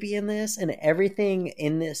creepy in this, and everything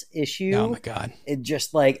in this issue. Oh my God! It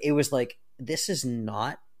just it was this is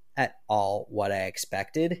not at all what I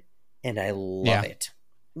expected, and I love it.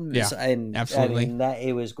 Yeah, absolutely.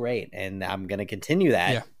 It was great, and I'm gonna continue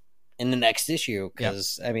that. Yeah. In the next issue,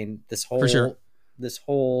 because this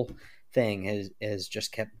whole thing has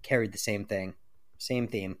just carried the same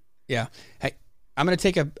theme. Yeah. Hey, I'm gonna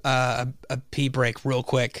take a pee break real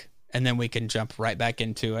quick, and then we can jump right back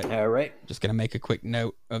into it. All right. Just gonna make a quick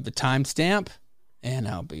note of the timestamp, and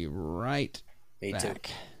I'll be right Me back.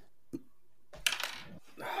 Too.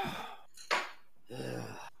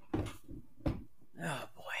 Oh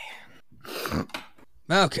boy.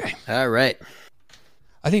 Okay. All right.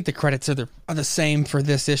 I think the credits are the same for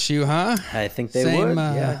this issue, huh? I think they would.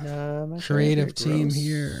 Yeah. creative team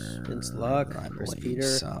here. Vince Locke, I Chris believe Peter.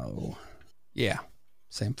 so. Yeah,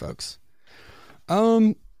 same folks.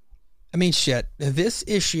 I mean, shit. This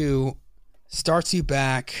issue starts you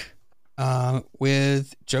back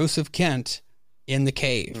with Joseph Kent in the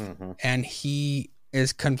cave, and he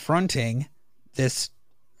is confronting this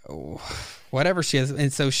whatever she is,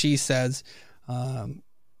 and so she says,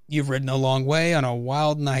 "You've ridden a long way on a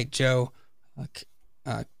wild night, Joe.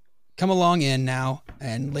 Come along in now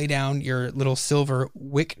and lay down your little silver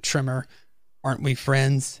wick trimmer. Aren't we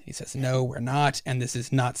friends?" He says, "No, we're not, and this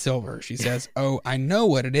is not silver." She says, "Oh, I know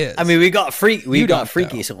what it is." I mean, we got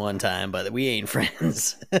freaky one time, but we ain't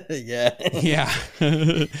friends. Yeah. Yeah.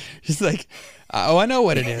 She's like, "Oh, I know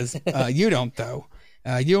what it is. You don't, though.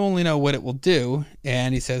 You only know what it will do."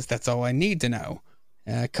 And he says, "That's all I need to know.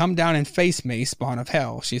 Come down and face me, spawn of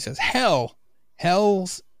hell." She says, "Hell?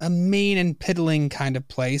 Hell's a mean and piddling kind of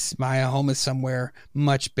place. My home is somewhere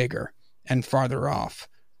much bigger and farther off.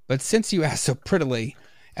 But since you ask so prettily,"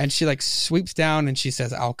 and she like sweeps down and she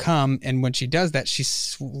says, "I'll come." And when she does that, she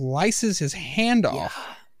slices his hand off.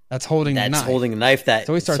 Yeah. That's holding the knife. That's holding a knife.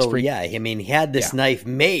 So he starts freaking. Yeah, I mean, he had this knife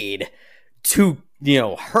made to,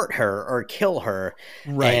 hurt her or kill her.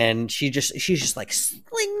 Right. And she's just like,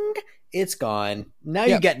 sling, it's gone. Now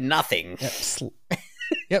you get nothing.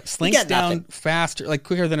 Yep. Slinks down faster, like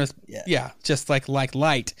quicker than just like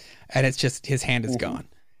light. And it's just, his hand is gone.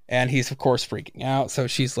 And he's, of course, freaking out. So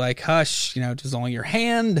she's like, "Hush, it was only your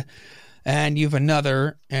hand. And you've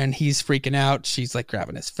another." And he's freaking out. She's like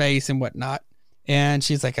grabbing his face and whatnot. And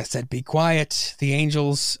she's like, "I said, be quiet. The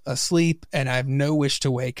angel's asleep and I have no wish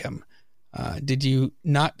to wake him. Did you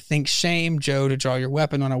not think shame, Joe, to draw your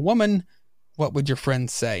weapon on a woman? What would your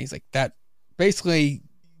friends say?" He's like, "That basically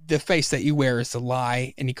the face that you wear is a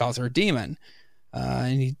lie." And he calls her a demon.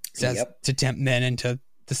 And he says to tempt men into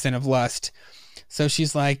the sin of lust. So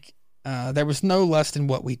she's like, "There was no lust in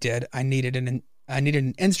what we did. I needed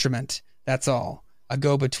an instrument. That's all. A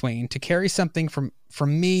go-between to carry something from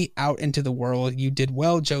me out into the world. You did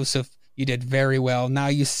well, Joseph. You did very well." Now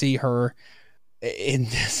you see her in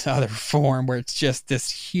this other form where it's just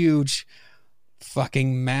this huge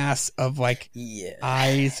fucking mass of like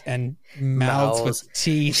eyes and mouths with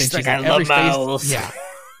teeth. She's like, "I love mouths." Yeah.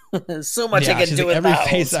 So much I can do with every mouths.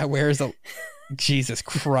 face I wear is a... Jesus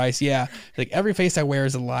Christ, yeah. Like, every face I wear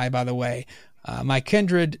is a lie, by the way. My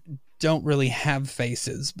kindred don't really have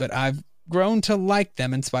faces, but I've grown to like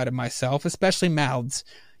them in spite of myself, especially mouths.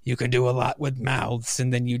 You can do a lot with mouths,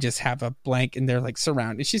 and then you just have a blank, and they're like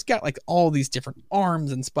surrounded. She's got like all these different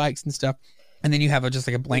arms and spikes and stuff, and then you have just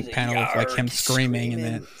like a blank panel of like him screaming, and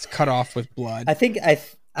then it's cut off with blood. I think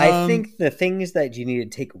the things that you need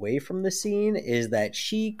to take away from the scene is that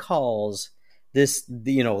she calls this,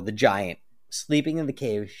 the giant sleeping in the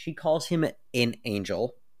cave, she calls him an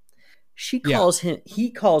angel. He calls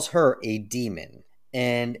her a demon.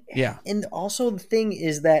 And also the thing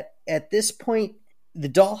is that at this point, the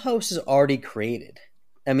dollhouse is already created.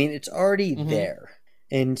 I mean, it's already there.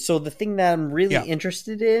 And so the thing that I'm really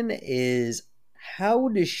interested in is, how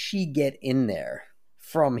does she get in there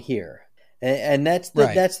from here? And that's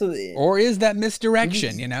the or is that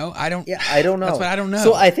misdirection? I don't know. That's what I don't know.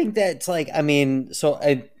 So I think that's like,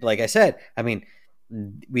 like I said,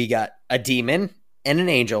 we got a demon and an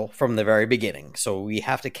angel from the very beginning, so we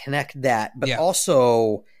have to connect that. But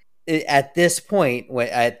also, at this point,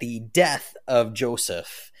 at the death of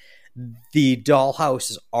Joseph, the dollhouse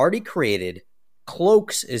is already created.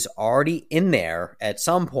 Cloaks is already in there at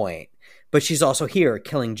some point, but she's also here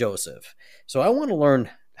killing Joseph. So I want to learn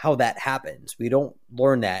how that happens. We don't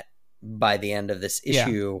learn that by the end of this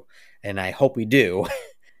issue, and I hope we do,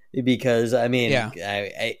 because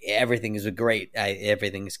everything is great.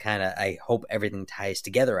 I hope everything ties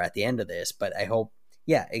together at the end of this, but I hope,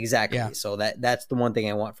 exactly. Yeah. So that's the one thing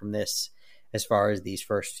I want from this as far as these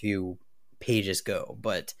first few pages go.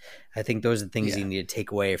 But I think those are the things you need to take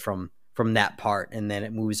away from that part, and then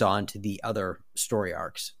it moves on to the other story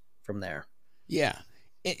arcs from there. Yeah.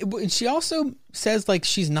 She also says like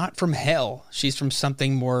she's not from hell. She's from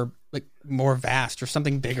something more vast or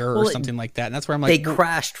something bigger or something like that. And that's where I'm like, they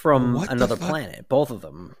crashed from another planet, both of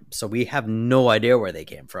them. So we have no idea where they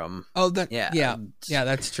came from. Oh, that's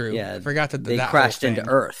true. Yeah, I forgot that they crashed into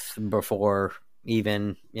Earth before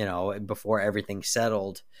even before everything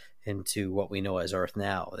settled into what we know as Earth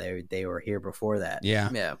now. They were here before that.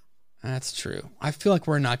 Yeah. That's true. I feel like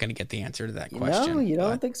we're not going to get the answer to that question. No, you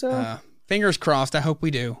don't think so? Fingers crossed. I hope we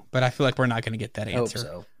do, but I feel like we're not going to get that answer. I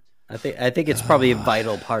hope so. I think it's probably a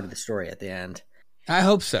vital part of the story at the end. I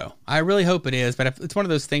hope so. I really hope it is. But it's one of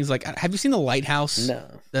those things like, have you seen The Lighthouse? No.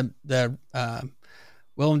 The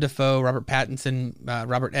Willem Dafoe, Robert Pattinson,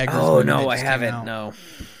 Robert Eggers. Oh no, I haven't. No.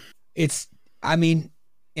 It's, I mean,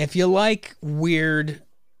 if you like weird,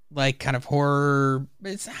 like kind of horror,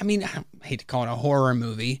 I hate to call it a horror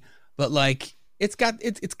movie, but like it's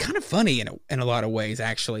kind of funny in a lot of ways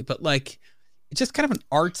actually, but like it's just kind of an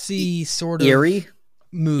artsy sort of eerie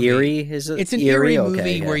movie. Eerie is it? It's an eerie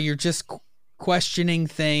movie where you're just questioning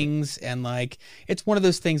things, and like it's one of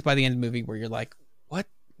those things by the end of the movie where you're like,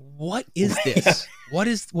 what is this? What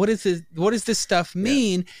does this stuff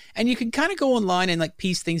mean? Yeah. And you can kind of go online and like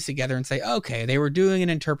piece things together and say, okay, they were doing an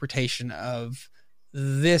interpretation of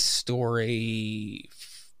this story,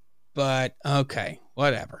 but okay,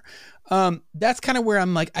 whatever. That's kind of where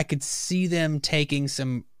I'm like, I could see them taking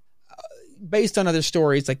some, based on other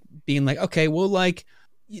stories, like being like, okay, well, like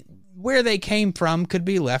where they came from could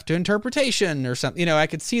be left to interpretation or something. I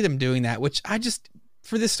could see them doing that, which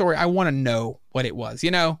for this story, I want to know what it was. I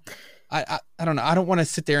don't know. I don't want to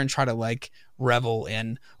sit there and try to like revel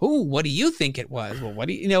in, oh, what do you think it was? Well, what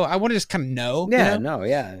do you I want to just kind of know. Yeah, no,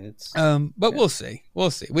 yeah. It's but we'll see.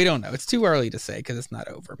 We don't know. It's too early to say because it's not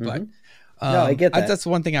over. Mm-hmm. But no, I get that. That's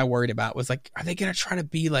one thing I worried about was like, are they going to try to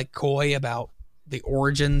be like coy about the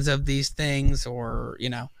origins of these things, or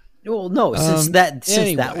Well, no. Since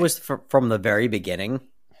that was from the very beginning.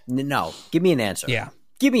 No, give me an answer. Yeah.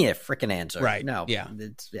 Give me a freaking answer. Right. No. Yeah.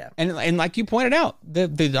 Yeah. And like you pointed out, the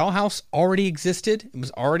dollhouse already existed. It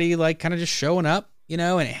was already like kind of just showing up, and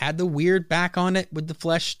it had the weird back on it with the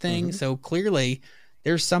flesh thing. Mm-hmm. So clearly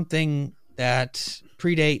there's something that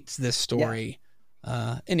predates this story.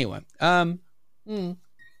 Yeah. Anyway. So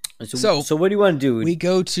what do you want to do? We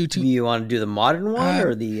go to do you want to do the modern one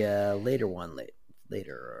or the later one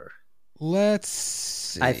later? Or let's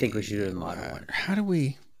see. I think we should do the modern one. How do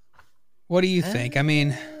we... What do you think? I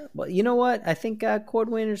mean... Well, you know what? I think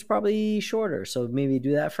Cordwainer is probably shorter, so maybe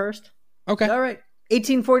do that first. Okay. All right.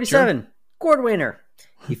 1847. Sure. Cordwainer.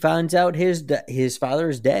 He finds out his father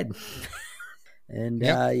is dead.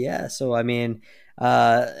 And so I mean...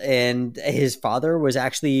 and his father was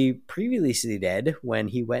actually previously dead when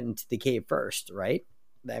he went into the cave first, right?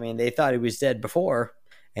 I mean, they thought he was dead before,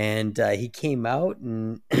 and he came out,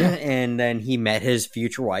 and and then he met his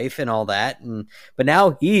future wife and all that, but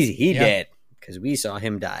now he dead because we saw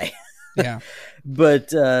him die. Yeah,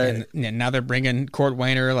 but and now they're bringing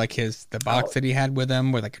Cordwainer, like the box that he had with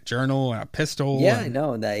him, with like a journal and a pistol. Yeah, I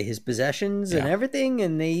know that his possessions and everything,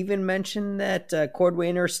 and they even mentioned that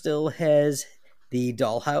Cordwainer still has the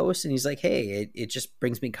dollhouse, and he's like, hey, it just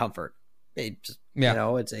brings me comfort. It just,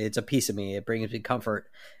 it's a piece of me. It brings me comfort.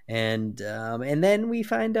 And then we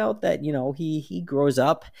find out that, he grows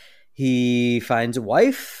up, he finds a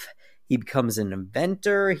wife, he becomes an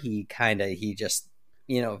inventor. He just,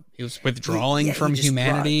 he was withdrawing from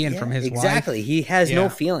humanity and from his wife. Exactly. He has no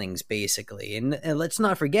feelings basically. And let's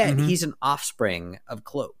not forget, he's an offspring of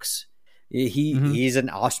Cloaks. He's an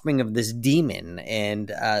offspring of this demon,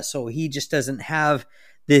 and so he just doesn't have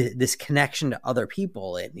this connection to other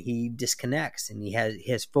people, and he disconnects, and he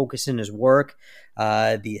has focus in his work.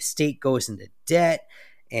 The estate goes into debt,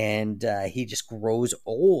 and he just grows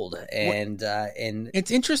old. And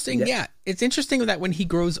it's interesting. Yeah, it's interesting that when he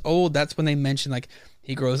grows old, that's when they mention like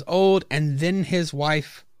he grows old, and then his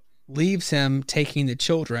wife leaves him, taking the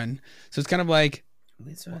children. So it's kind of like,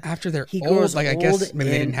 after they're old, like I guess maybe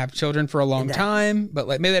they didn't have children for a long time, but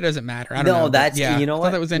like maybe that doesn't matter. I don't know. That's you know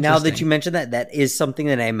what? That was interesting. Now that you mentioned that is something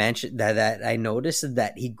that I mentioned that I noticed,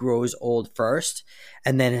 that he grows old first,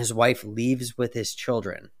 and then his wife leaves with his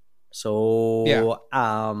children. So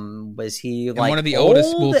was he like one of the old,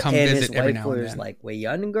 oldest will come and visit his every wife now and was then. like way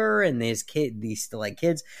younger, and these still like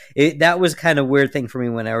kids. That was kind of weird thing for me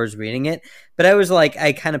when I was reading it, but I was like,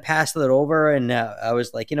 I kind of passed it over, and I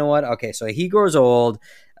was like, you know what? Okay, so he grows old,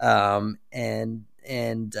 and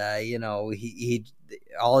he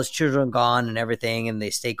all his children gone and everything, and the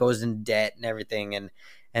estate goes in debt and everything,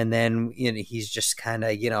 and then he's just kind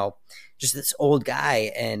of just this old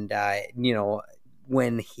guy, and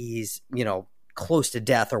when he's close to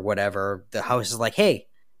death or whatever, the house is like, hey,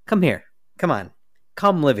 come here,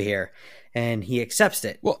 come live here, and he accepts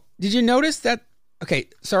it. Well, did you notice that? Okay,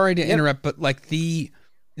 sorry to interrupt, but like the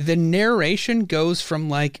narration goes from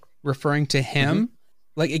like referring to him,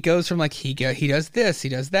 like it goes from like he does this, he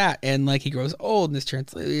does that, and like he grows old, and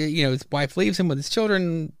his wife leaves him with his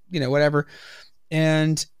children, whatever,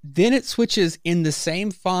 and then it switches in the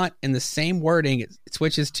same font and the same wording. It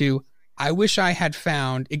switches to, I wish I had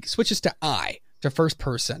found, it switches to first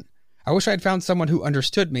person. I wish I had found someone who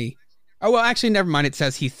understood me. Oh, well, actually, never mind. It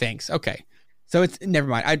says he thinks. Okay. So it's, never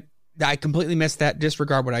mind. I completely missed that.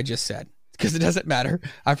 Disregard what I just said because it doesn't matter.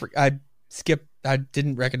 I skip I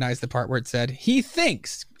didn't recognize the part where it said he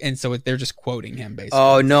thinks, and so they're just quoting him basically.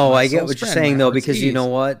 Oh no, My I get soul's what you're friend, saying my though, heart's because you ease. know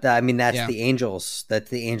what? I mean, that's Yeah. the angels. That's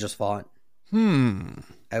the angels' font.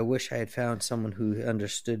 I wish I had found someone who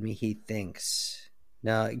understood me. He thinks.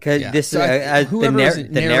 No, because Yeah. this So the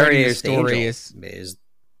narrating the narrator's story the angel is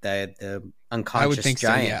the unconscious I would think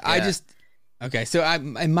giant. so. Yeah. I just okay. So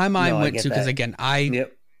in my mind I went get to because that. again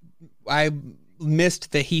Yep. I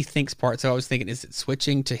missed the he thinks part, so I was thinking, is it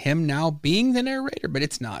switching to him now being the narrator? But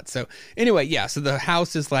it's not. So anyway, yeah. So the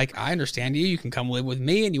house is like, I understand you. You can come live with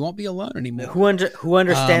me, and you won't be alone anymore. Who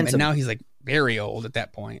understands and him? now he's like very old at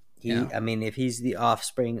that point. I mean, if he's the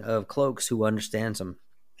offspring of Cloaks, who understands him,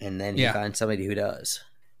 and then he finds somebody who does,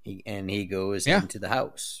 he goes into the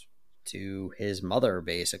house to his mother,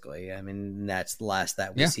 basically. I mean, that's the last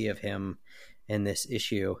that we see of him in this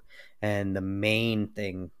issue, and the main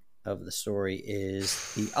thing of the story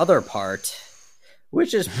is the other part,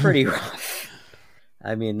 which is pretty rough.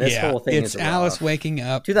 I mean, this whole thing is rough. Alice waking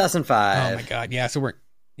up. 2005. Oh my god, yeah. So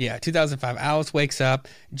 2005. Alice wakes up.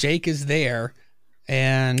 Jake is there,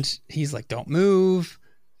 and he's like, "Don't move,"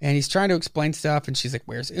 and he's trying to explain stuff, and she's like,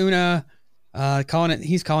 "Where's Una?"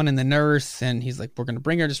 He's calling in the nurse, and he's like, "We're gonna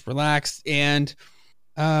bring her. Just relax." And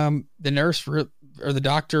the nurse or the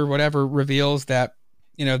doctor, whatever, reveals that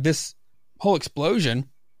this whole explosion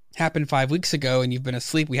happened 5 weeks ago, and you've been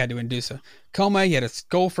asleep. We had to induce a coma. You had a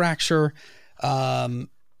skull fracture.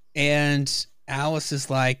 And Alice is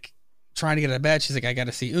like trying to get out of bed. She's like, I got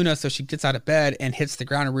to see Una. So she gets out of bed and hits the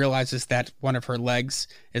ground and realizes that one of her legs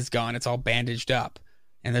is gone. It's all bandaged up.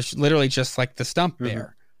 And there's literally just like the stump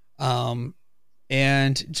there.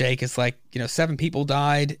 And Jake is like, 7 people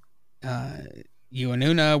died. You and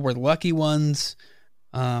Una were the lucky ones.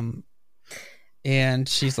 And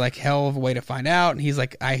she's like, hell of a way to find out. And he's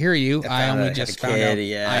like, I hear you. I only just found out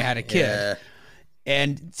I had a kid. Yeah.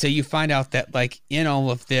 And so you find out that like in all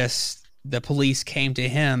of this, the police came to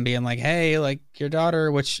him being like, hey, like your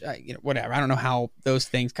daughter, which, whatever. I don't know how those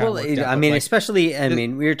things kind of worked out. I mean, especially,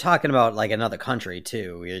 we're talking about like another country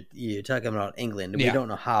too. You're talking about England. We don't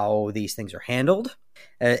know how these things are handled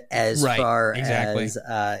as far as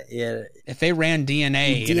if they ran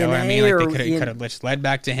DNA, you know what I mean? Like they could have just led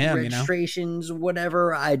back to him, registrations,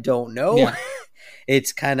 whatever. I don't know. Yeah.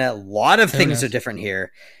 It's kind of, a lot of things are different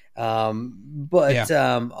here. But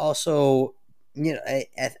also, a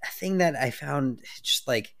thing that I found just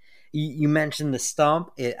like, you mentioned the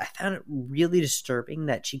stump. I found it really disturbing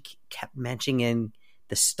that she kept mentioning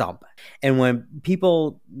the stump, and when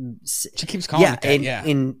people, she keeps calling it that,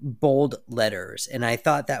 in bold letters, and I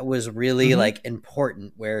thought that was really like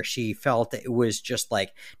important, where she felt that it was just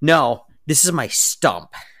like, no, this is my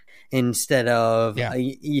stump, instead of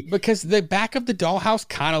because the back of the dollhouse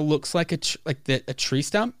kind of looks like a tree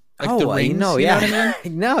stump. Like the rings, you know what I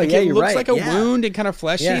mean? No, like you're looks right. like a wound and kind of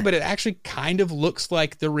fleshy, but it actually kind of looks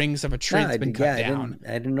like the rings of a tree that's been cut down.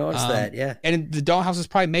 I didn't notice that. Yeah, and the dollhouse is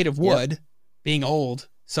probably made of wood, being old.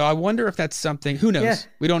 So I wonder if that's something. Who knows? Yeah.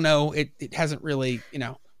 We don't know. It hasn't really,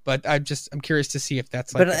 But I'm curious to see if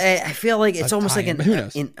that's like. But I feel like it's almost like an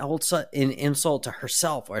insult to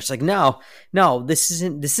herself, where it's like, no, this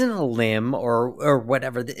isn't a limb or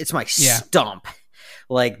whatever. It's my stump.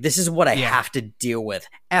 Like, this is what I have to deal with.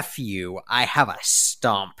 F you. I have a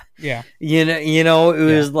stump. Yeah. It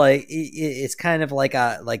was like, it's kind of like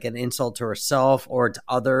an insult to herself or to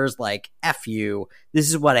others. Like, F you. This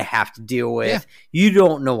is what I have to deal with. Yeah. You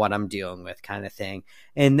don't know what I'm dealing with, kind of thing.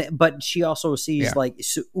 But she also sees like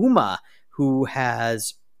Uma, who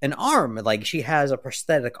has an arm, like she has a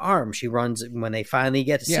prosthetic arm. She runs when they finally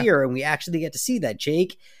get to see her, and we actually get to see that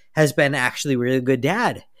Jake has been actually a really good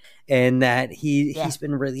dad. And that he's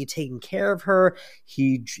been really taking care of her.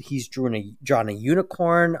 He's drawn a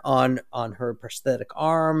unicorn on her prosthetic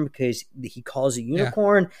arm because he calls a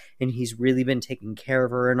unicorn, and he's really been taking care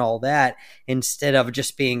of her and all that. Instead of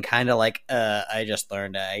just being kind of like, I just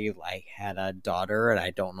learned I had a daughter and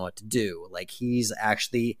I don't know what to do. Like, he's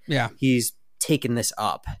actually he's taken this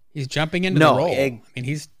up. He's jumping into the role.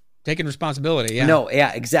 He's taking responsibility. Yeah. No,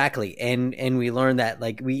 yeah, exactly. And we learn that,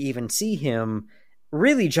 like, we even see him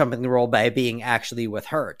really jumping the role by being actually with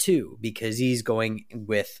her too, because he's going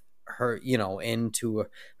with her, into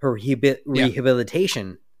her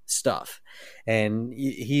rehabilitation stuff. And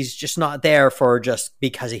he's just not there for just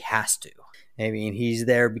because he has to. I mean, he's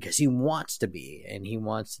there because he wants to be, and he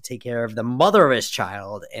wants to take care of the mother of his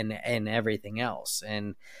child and everything else.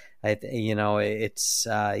 And it's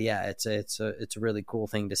a really cool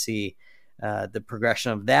thing to see. The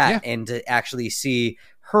progression of that, and to actually see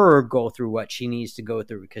her go through what she needs to go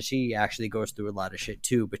through, because she actually goes through a lot of shit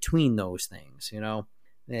too between those things,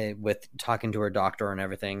 with talking to her doctor and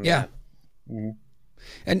everything. Mhm.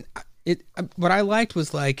 And what I liked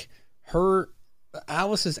was like her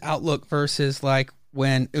Alice's outlook versus like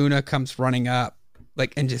when Una comes running up,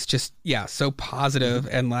 like, and just yeah, so positive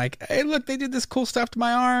and like, hey, look, they did this cool stuff to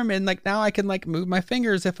my arm, and like now I can like move my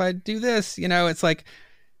fingers if I do this. It's like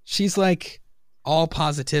she's like all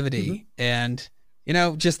positivity and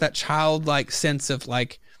just that childlike sense of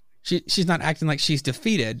like she's not acting like she's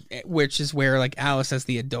defeated, which is where like Alice as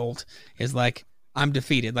the adult is like, I'm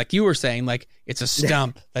defeated. Like you were saying, like it's a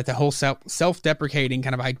stump, like the whole self-deprecating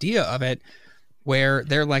kind of idea of it, where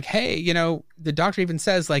they're like, hey, the doctor even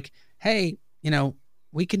says like, hey,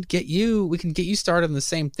 we can get you started on the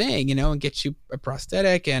same thing, and get you a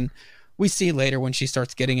prosthetic. And we see later when she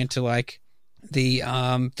starts getting into like the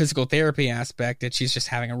physical therapy aspect that she's just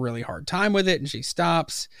having a really hard time with it, and she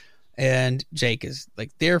stops, and Jake is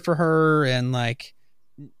like there for her and like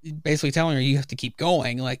basically telling her you have to keep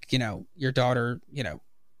going, like your daughter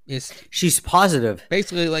she's positive,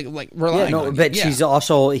 basically like relying on but you. she's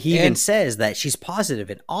also, he even says that she's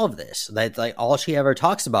positive in all of this, that like all she ever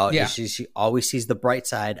talks about is she always sees the bright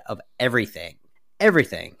side of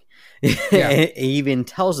everything he even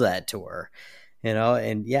tells that to her,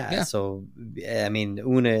 and so I mean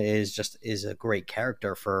Una is a great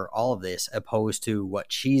character for all of this, opposed to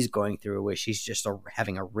what she's going through, where she's just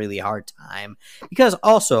having a really hard time, because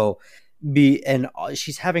also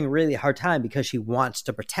she's having a really hard time because she wants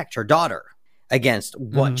to protect her daughter against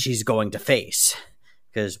what she's going to face,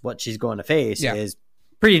 because what she's going to face is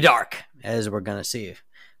pretty dark, as we're going to see.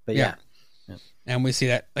 But and we see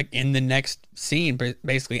that like in the next scene,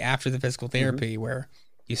 basically after the physical therapy, where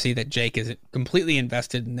you see that Jake is completely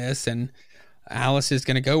invested in this, and Alice is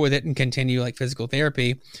going to go with it and continue like physical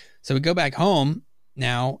therapy. So we go back home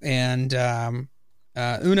now, and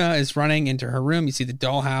Una is running into her room. You see the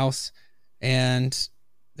dollhouse, and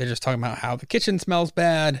they're just talking about how the kitchen smells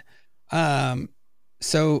bad.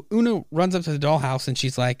 So Una runs up to the dollhouse, and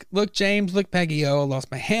she's like, look, James, look, Peggy, I lost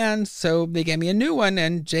my hand, so they gave me a new one,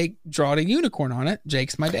 and Jake drawed a unicorn on it.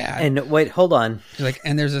 Jake's my dad. And wait, hold on. She's like,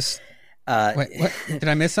 and there's this... wait, what? Did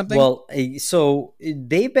I miss something? Well, so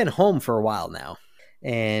they've been home for a while now,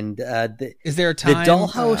 and is there a time? The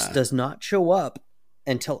dollhouse does not show up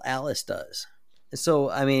until Alice does. So,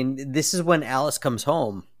 I mean, this is when Alice comes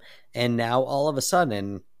home, and now all of a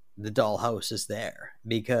sudden the dollhouse is there,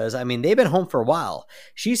 because I mean they've been home for a while.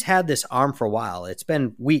 She's had this arm for a while. It's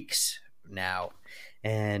been weeks now,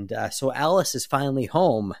 and so Alice is finally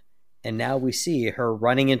home, and now we see her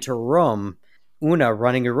running into a room. Una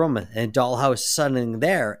running a room, and dollhouse suddenly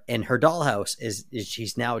there, and her dollhouse is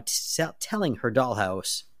she's now telling her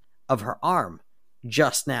dollhouse of her arm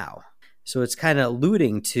just now. So it's kind of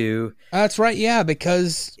alluding to that's right,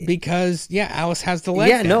 because Alice has the leg.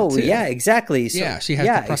 Exactly. So, she has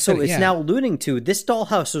the prosthetic, so it's now alluding to this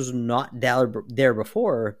dollhouse was not there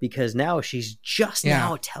before, because now she's just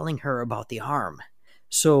now telling her about the arm.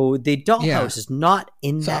 So the dollhouse is not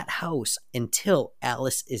in that house until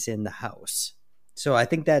Alice is in the house. So I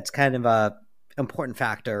think that's kind of a important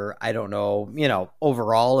factor. I don't know,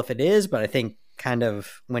 overall if it is, but I think kind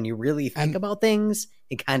of when you really think about things,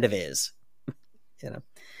 it kind of is.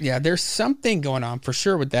 Yeah, there's something going on for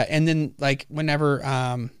sure with that. And then like whenever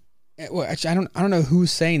actually, I don't know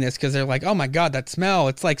who's saying this, because they're like, oh my God, that smell,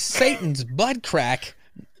 it's like Satan's butt crack.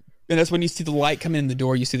 And that's when you see the light come in the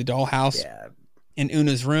door, you see the dollhouse in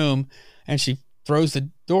Una's room, and she throws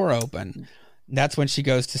the door open. That's when she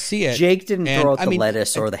goes to see it. Jake didn't throw out the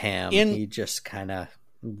lettuce or the ham. He just kind of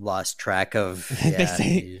lost track of.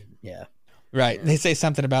 Right. They say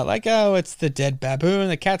something about like, oh, it's the dead baboon.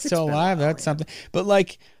 The cat's still alive. That's something. But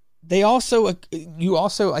like, you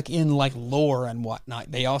also like in like lore and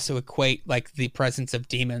whatnot, they also equate like the presence of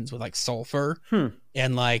demons with like sulfur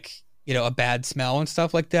and like, a bad smell and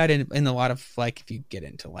stuff like that. And in a lot of like, if you get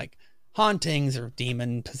into like hauntings or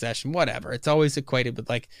demon possession, whatever, it's always equated with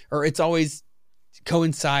like, or it's always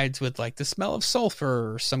coincides with like the smell of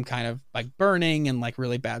sulfur or some kind of like burning and like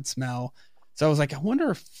really bad smell. So I was like, I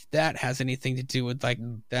wonder if that has anything to do with like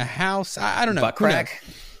the house. I don't know. Butt crack.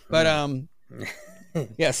 But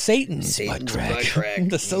Satan's butt crack.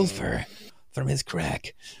 The sulfur from his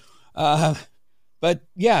crack. But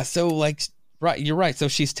yeah, so like, right, you're right. So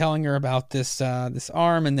she's telling her about this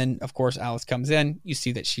arm, and then of course Alice comes in. You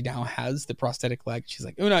see that she now has the prosthetic leg. She's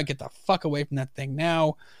like, Una, get the fuck away from that thing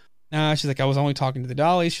now. She's like, I was only talking to the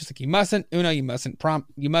dollies. She's like, you mustn't, Una, you mustn't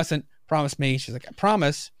promise me. She's like, I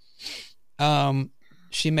promise.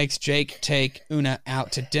 She makes Jake take Una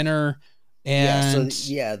out to dinner, and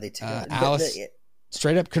they take Alice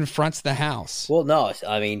straight up confronts the house. Well, no,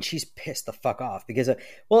 I mean, she's pissed the fuck off because, I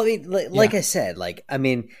said,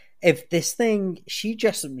 if this thing, she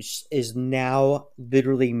just is now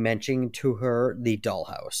literally mentioning to her the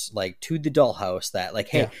dollhouse, like to the dollhouse that like,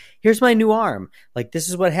 hey, here's my new arm. Like, this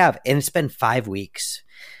is what I have. And it's been 5 weeks.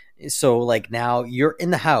 So like now you're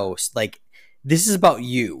in the house. Like, this is about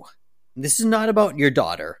you. This is not about your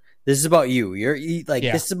daughter. This is about you.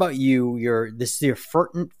 This is about you. This is your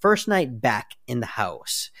first night back in the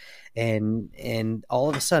house. And all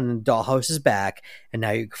of a sudden dollhouse is back, and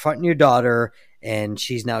now you're confronting your daughter, and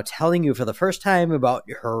she's now telling you for the first time about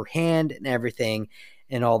her hand and everything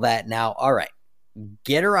and all that. Now, all right,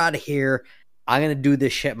 get her out of here. I'm going to do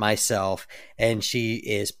this shit myself. And she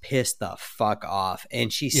is pissed the fuck off.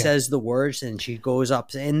 And she says the words, and she goes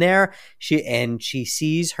up in there. She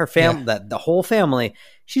sees her family, the whole family.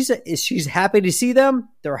 She's happy to see them.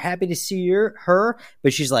 They're happy to see her,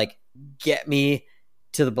 but she's like, get me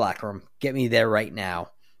to the black room. Get me there right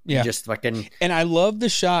now. Yeah. Just fucking. And I love the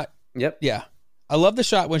shot. Yep. Yeah. I love the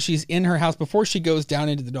shot when she's in her house before she goes down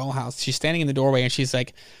into the dollhouse. She's standing in the doorway and she's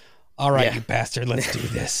like, all right, you bastard, let's do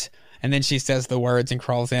this. And then she says the words and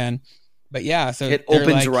crawls in. But yeah, so it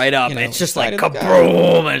opens right up. It's just like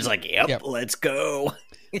kaboom. And it's like, yep, let's go.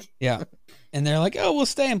 Yeah. And they're like, oh, we'll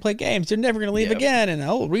stay and play games. You're never going to leave again.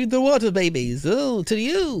 And read the water babies. Oh, to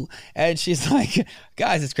you. And she's like,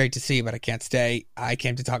 guys, it's great to see you, but I can't stay. I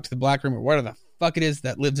came to talk to the black room or whatever the fuck it is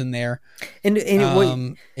that lives in there. And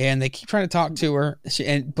they keep trying to talk to her.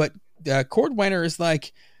 But Cordwainer is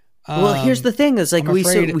like, well, here's the thing. Is like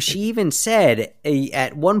she even said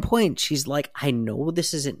at one point, she's like, I know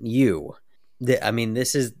this isn't you. I mean,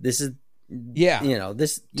 this is this isn't you. Like the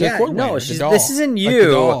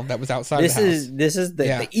doll that was outside the house. This is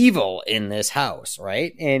the evil in this house,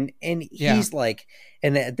 right? And he's like,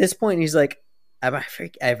 and at this point he's like, I'm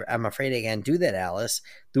afraid I can't do that, Alice.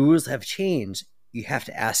 The rules have changed. You have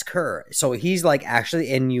to ask her. So he's like,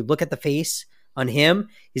 actually, and you look at the face on him,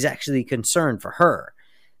 he's actually concerned for her.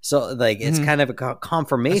 So like it's kind of a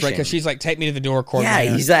confirmation. That's right, because she's like, take me to the door, Cordwainer. Yeah,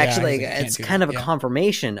 he's actually it's kind of a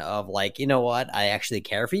confirmation of like, you know what, I actually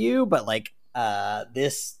care for you, but like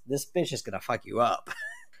this bitch is gonna fuck you up.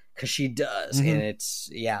 Because she does. And it's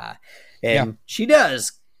she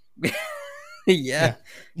does. Yeah.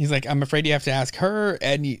 He's like, I'm afraid you have to ask her.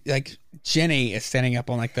 And like Jenny is standing up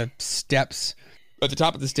on like the steps at the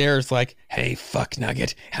top of the stairs like, hey, fuck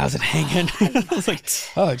nugget, how's it hanging? I was like,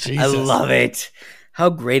 oh Jesus, I love it. How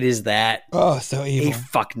great is that? Oh, so evil. A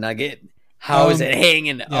fuck nugget. How is it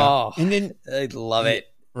hanging? Yeah. Oh, and then I love it.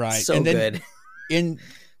 Right. So and then good.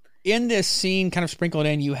 In this scene, kind of sprinkled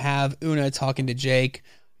in, you have Una talking to Jake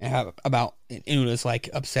about, and Una's like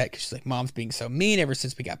upset because she's like, Mom's being so mean ever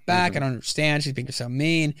since we got back. I don't understand. She's being so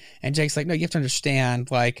mean. And Jake's like, no, you have to understand,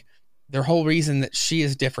 like, the whole reason that she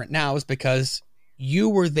is different now is because you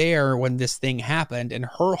were there when this thing happened, and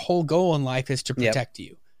her whole goal in life is to protect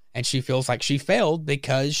you. And she feels like she failed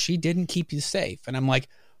because she didn't keep you safe. And I'm like,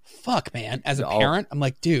 fuck, man. As a parent, I'm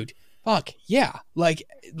like, dude, fuck, yeah. Like,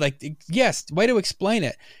 yes, way to explain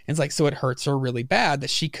it. And it's like, so it hurts her really bad that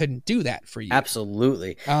she couldn't do that for you.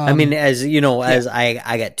 Absolutely. I mean, as you know, as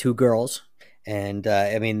I got 2 girls, and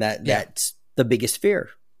I mean, that's the biggest fear.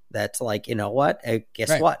 That's like, you know what?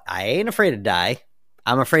 Guess what? I ain't afraid to die.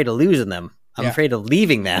 I'm afraid of losing them. I'm afraid of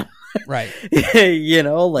leaving them. Right. You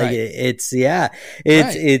know, like it's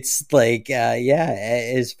like,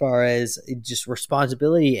 as far as just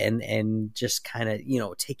responsibility and just kind of, you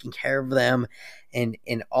know, taking care of them and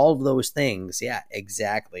all of those things. Yeah,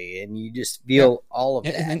 exactly. And you just feel all of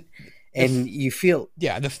that. And you feel.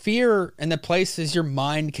 Yeah. The fear and the places your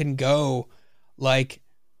mind can go, like,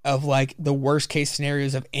 of like the worst case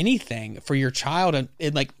scenarios of anything for your child and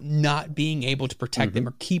like not being able to protect them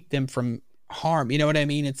or keep them from harm. You know what I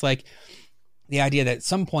mean? It's like the idea that at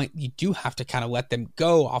some point you do have to kind of let them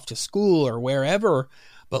go off to school or wherever,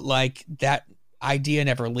 but like that idea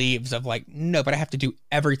never leaves of like, no, but I have to do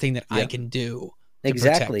everything that I can do.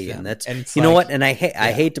 Exactly. And that's, and you know what? And I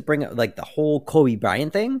hate to bring up like the whole Kobe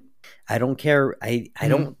Bryant thing. I don't care. I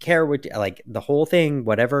don't care what, like the whole thing,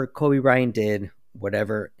 whatever Kobe Bryant did,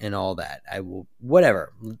 whatever, and all that, I will,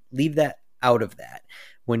 whatever, leave that out of that.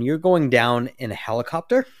 When you're going down in a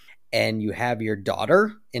helicopter and you have your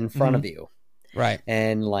daughter in front of you, right?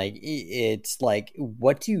 And like, it's like,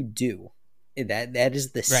 what do you do? That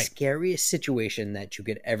is the scariest situation that you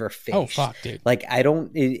could ever face. Oh, fuck, dude. Like, I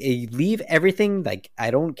don't leave everything. Like,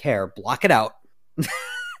 I don't care. Block it out.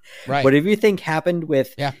 Right. Whatever you think happened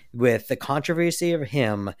with the controversy of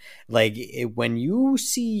him, like when you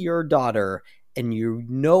see your daughter and you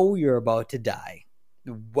know you're about to die,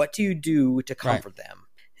 what do you do to comfort them?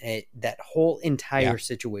 That whole entire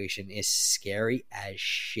situation is scary as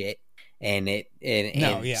shit, and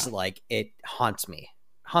it's like it haunts me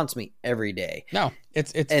haunts me every day. No,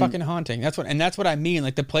 it's fucking haunting. That's what I mean.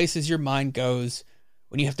 Like the places your mind goes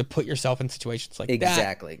when you have to put yourself in situations like that.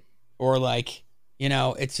 Exactly. Or like,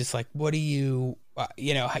 it's just like, what do you,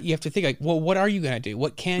 you have to think like, well, what are you going to do?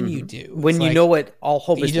 What can you do? When it's you like, know what all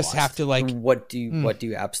hope is you just lost, have to like, what do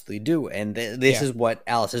you absolutely do? And this is what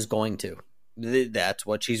Alice is going to. That's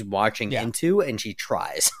what she's marching into, and she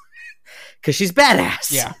tries. Because she's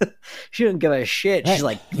badass. Yeah. She doesn't give a shit. She's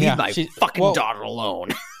like, leave my fucking daughter alone.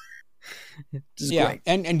 Great.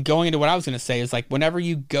 And going into what I was going to say is like, whenever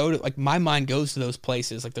you go to, like, my mind goes to those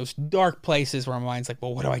places, like those dark places where my mind's like,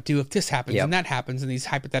 well, what do I do if this happens and that happens in these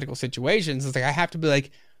hypothetical situations? It's like, I have to be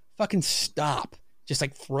like, fucking stop. Just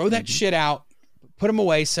like throw that shit out, put them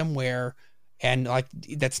away somewhere. And like,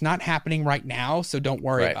 that's not happening right now. So don't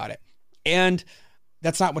worry about it. And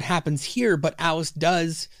that's not what happens here. But Alice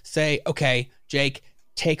does say, okay, Jake,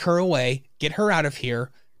 take her away, get her out of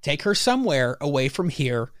here, take her somewhere away from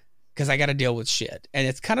here, because I got to deal with shit. And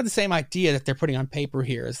it's kind of the same idea that they're putting on paper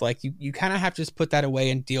here. Is like, you kind of have to just put that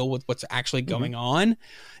away and deal with what's actually going on.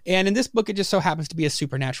 And in this book, it just so happens to be a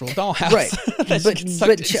supernatural dollhouse. Right.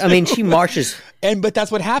 but she marches. But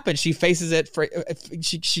that's what happens. She faces it.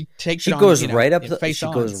 She takes it on. She goes right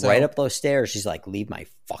up those stairs. She's like, leave my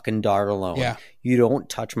fucking daughter alone. Yeah. You don't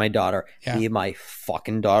touch my daughter. Yeah. Leave my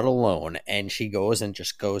fucking daughter alone. And she goes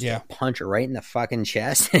to punch her right in the fucking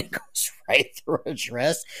chest. And it goes right through her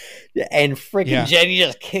dress. And freaking Jenny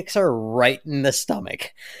just kicks her right in the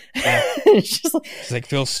stomach. Yeah. She's like,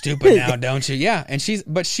 feel stupid now, don't you? Yeah. And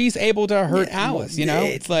she's able to hurt Alice,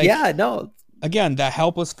 It's like, again, the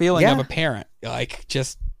helpless feeling of a parent, like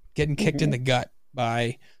just getting kicked in the gut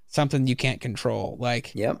by something you can't control.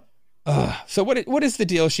 Like, so what is the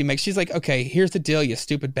deal she makes? She's like, okay, here's the deal, you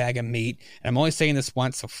stupid bag of meat. And I'm only saying this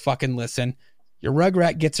once, so fucking listen. Your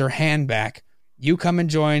Rugrat gets her hand back. You come and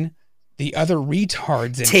join the other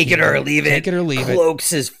retards. Take it or leave it.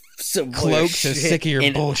 Cloaks is sick of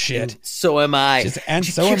your bullshit. And so am I.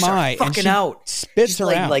 So am I. Fucking and she out. Spits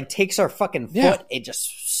her out. Like takes her fucking foot. It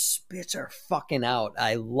just spits her fucking out.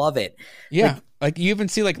 I love it. Yeah. Like you even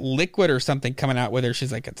see like liquid or something coming out with her.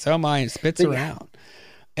 She's like, so am I, and spits her out.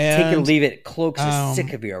 And, take it or leave it. Cloaks is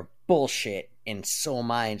sick of your bullshit, and so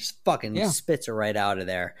am I, and just fucking spits her right out of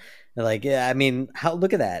there. Like, I mean,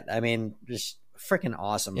 look at that. I mean, just freaking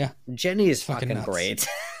awesome. Yeah. Jenny is fucking great.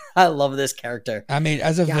 I love this character. I mean,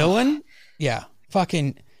 as a villain,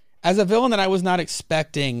 as a villain that I was not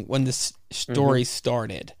expecting when this story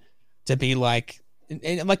started to be like,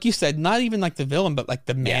 and like you said, not even like the villain, but like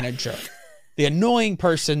the manager. The annoying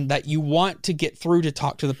person that you want to get through to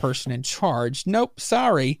talk to the person in charge. Nope,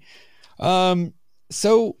 sorry.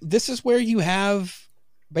 So this is where you have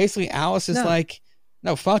basically Alice is like,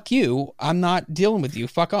 no, fuck you. I'm not dealing with you.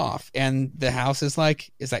 Fuck off. And the house is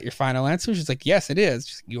like, is that your final answer? She's like, yes, it is.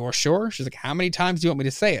 She's like, you're sure? She's like, how many times do you want me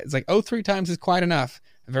to say it? It's like, 3 times is quite enough.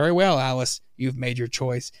 Very well, Alice. You've made your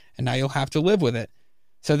choice, and now you'll have to live with it.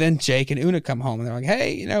 So then Jake and Una come home, and they're like,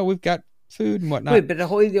 hey, we've got food and whatnot. Wait, but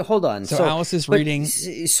hold on. So Alice is reading.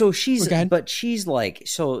 So she's like,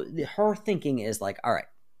 so her thinking is like, all right,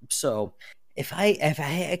 so if I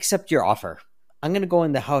accept your offer, I'm going to go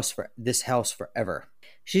in this house forever.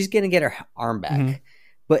 She's going to get her arm back,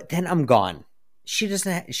 but then I'm gone. She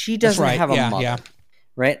doesn't have a mother.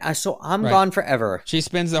 Right. So I'm gone forever. She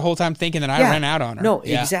spends the whole time thinking that I ran out on her. No,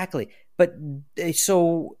 exactly. But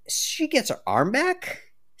so she gets her arm back.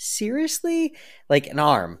 Seriously? Like an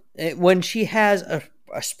arm when she has a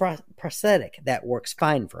prosthetic that works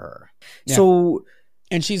fine for her. Yeah. So,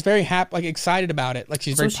 and she's very happy, like excited about it. Like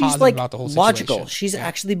she's very positive about the whole situation. Logical. She's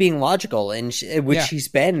actually being logical, and which she's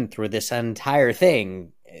been through this entire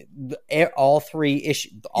thing. All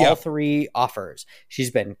three offers.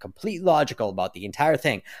 She's been completely logical about the entire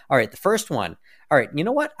thing. All right, the first one. All right, you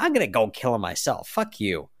know what? I'm gonna go kill him myself. Fuck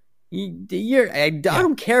you. I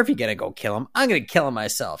don't care if you're gonna go kill him. I'm gonna kill him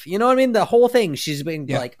myself. You know what I mean? The whole thing. She's been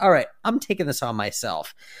like, all right, I'm taking this on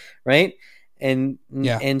myself, right? And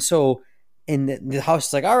so, and the house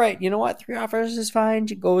is like, all right, you know what? 3 offers is fine.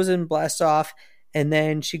 She goes and blasts off, and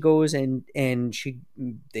then she goes and she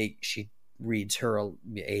reads her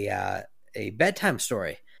a bedtime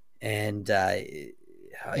story, and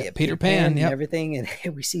Peter Pan and everything,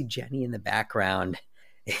 and we see Jenny in the background,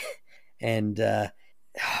 and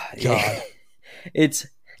God, it's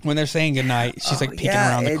when they're saying goodnight. She's like peeking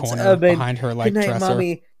around the corner behind her like good night, dresser.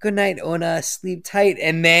 Mommy. Good night, Ona. Sleep tight.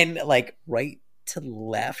 And then like right to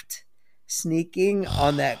left, sneaking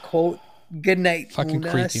on that quote. Good night, fucking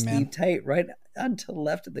Una. Creepy, sleep man. tight. Right on to the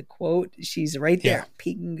left of the quote. She's right there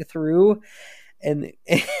peeking through, and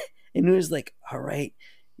it was like, all right,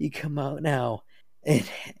 you come out now. And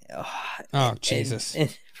Oh, Jesus.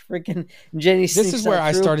 And freaking Jenny. This is where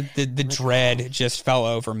I started the dread just fell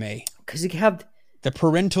over me. Because you have the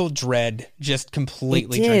parental dread just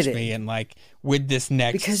completely drenched me, and like with this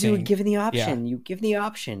next because scene, you were given the option. Yeah. You give the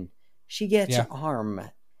option. She gets her arm,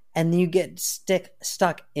 and then you get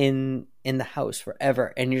stuck in the house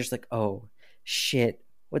forever, and you're just like, oh shit,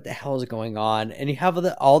 what the hell is going on? And you have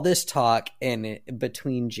all this talk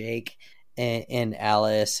between Jake and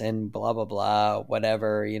Alice and blah blah blah,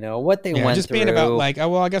 whatever, what they went just through. Being about like, oh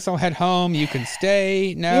well, I guess I'll head home. You can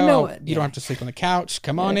stay. No, you don't have to sleep on the couch.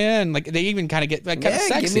 Come on in. Like they even kind of get like kind of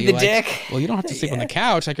sexy. Give me the like, dick. Well, you don't have to sleep on the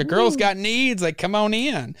couch. Like a girl's got needs. Like come on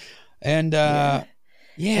in. And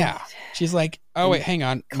she's like, oh wait, hang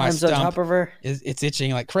on, my stump on top of her. It's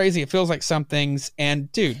itching like crazy. It feels like something's.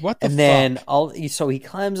 And dude, what the fuck? And then so he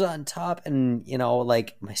climbs on top, and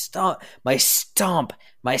like my stump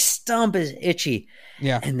is itchy.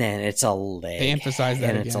 Yeah. And then it's a leg. They emphasize that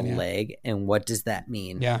and again, it's a leg. And what does that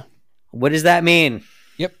mean? Yeah. What does that mean?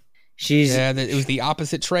 Yep. It was the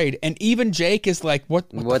opposite trade. And even Jake is like, what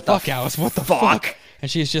the fuck, Alice? What the fuck? And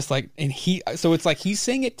she's just like, so it's like he's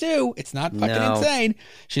saying it too. It's not fucking insane.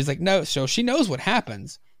 She's like, no. So she knows what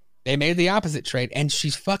happens. They made the opposite trade, and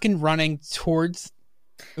she's fucking running towards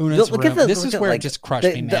Una's room. This is where it just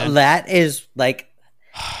crushed me, man. That is like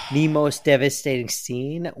the most devastating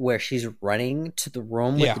scene, where she's running to the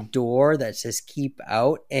room with the door that says "keep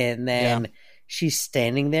out," and then she's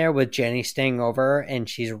standing there with Jenny staying over, and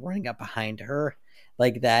she's running up behind her.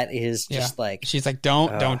 Like that is just like she's like,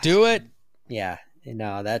 don't do it. Yeah.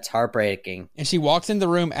 No, that's heartbreaking. And she walks in the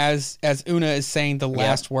room as Una is saying the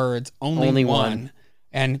last words, only one.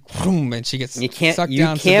 And boom, and she gets sucked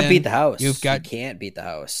down. You can't beat the house. You can't beat the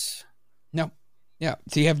house. No. Yeah.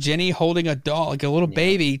 So you have Jenny holding a doll, like a little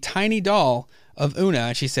baby, tiny doll of Una,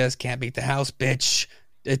 and she says, can't beat the house, bitch.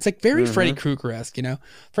 It's like very Freddy Krueger-esque,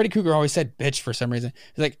 Freddy Krueger always said bitch for some reason.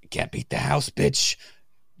 He's like, can't beat the house, bitch.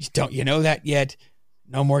 Don't you know that yet?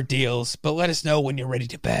 No more deals, but let us know when you're ready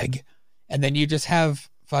to beg. And then you just have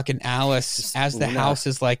fucking Alice as the house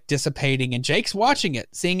is like dissipating, and Jake's watching it,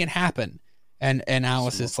 seeing it happen. And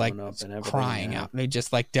Alice is like crying out, and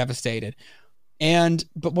just like devastated.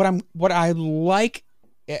 But what I like,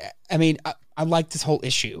 I mean, I like this whole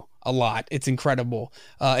issue a lot. It's incredible.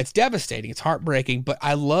 It's devastating. It's heartbreaking, but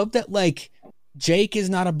I love that like Jake is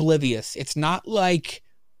not oblivious. It's not like,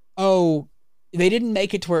 oh, they didn't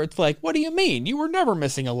make it to where it's like, what do you mean? You were never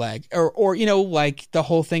missing a leg. Or like the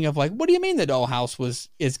whole thing of like, what do you mean the dollhouse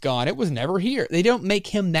is gone? It was never here. They don't make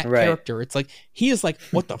him that character. It's like, he is like,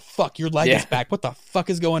 what the fuck? Your leg is back. What the fuck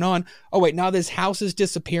is going on? Oh, wait, now this house is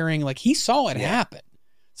disappearing. Like he saw it happen.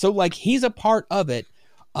 So like he's a part of it.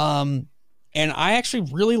 And I actually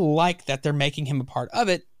really like that they're making him a part of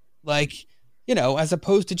it. Like, as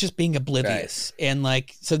opposed to just being oblivious. Right. And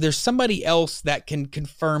like, so there's somebody else that can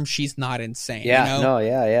confirm she's not insane.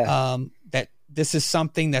 That this is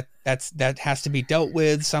something that has to be dealt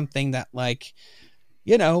with, something that like,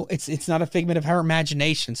 it's not a figment of her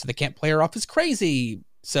imagination. So they can't play her off as crazy.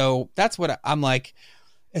 So that's what I'm like,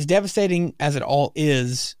 as devastating as it all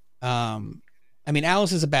is. I mean,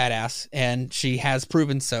 Alice is a badass, and she has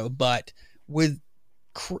proven so, but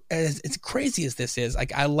as crazy as this is,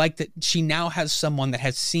 like I like that she now has someone that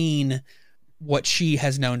has seen what she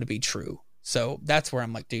has known to be true. So that's where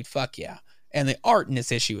I'm like, dude, fuck yeah. And the art in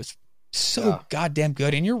this issue is so goddamn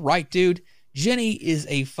good. And you're right, dude. Jenny is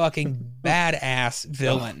a fucking badass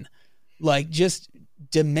villain, like just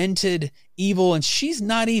demented, evil, and she's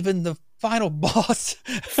not even the final boss.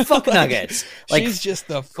 Fuck nuggets. Like, she's just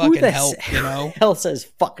the fucking help, Hell says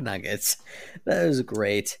fuck nuggets. That is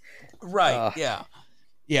great. Right.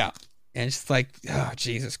 Yeah. And it's like, oh,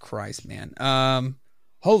 Jesus Christ, man.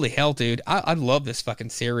 Holy hell, dude. I love this fucking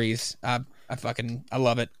series. I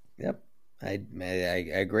love it. Yep. I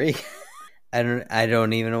agree. I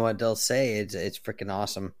don't even know what else to say. It's freaking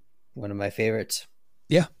awesome. One of my favorites.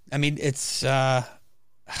 Yeah. I mean, it's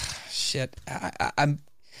shit. I'm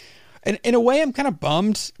in a way I'm kind of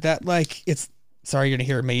bummed that like it's sorry, you're gonna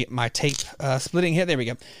hear my tape splitting here. There we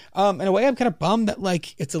go. In a way, I'm kind of bummed that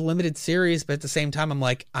like it's a limited series, but at the same time,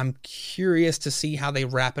 I'm curious to see how they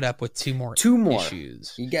wrap it up with two more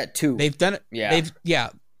issues. You got two. They've done it. Yeah.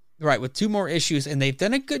 Right, with two more issues, and they've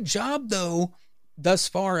done a good job though thus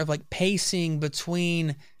far of like pacing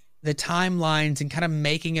between the timelines and kind of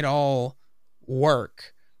making it all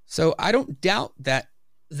work. So I don't doubt that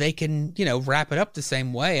they can, wrap it up the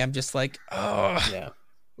same way. I'm just like, oh yeah.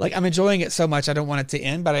 Like, I'm enjoying it so much, I don't want it to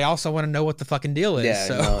end, but I also want to know what the fucking deal is. Yeah,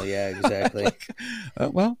 so. No, yeah, exactly.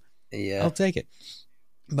 I'll take it.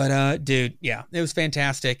 But, dude, yeah, it was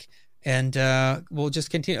fantastic. And we'll just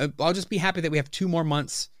continue. I'll just be happy that we have 2 more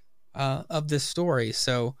months of this story.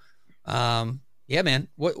 So, yeah, man.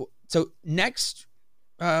 So next,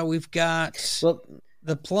 we've got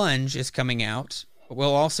The Plunge is coming out.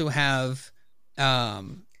 We'll also have,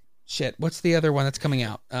 what's the other one that's coming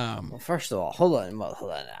out? Well, first of all, hold on.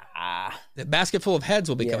 The Basket Full of Heads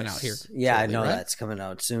will be coming out here. Yeah, shortly, I know, right? That's coming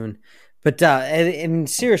out soon. But I mean,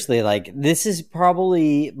 seriously, like, this is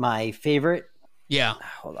probably my favorite. Yeah.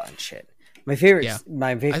 Hold on, shit. My favorite. Yeah.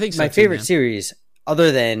 I think so, my favorite series,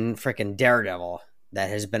 other than freaking Daredevil, that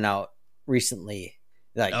has been out recently.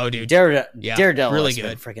 Like, oh, dude, Daredevil really has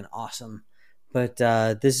been freaking awesome. But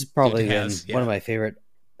this is probably one of my favorite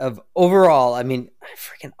of overall. I mean,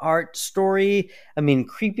 freaking art, story. I mean,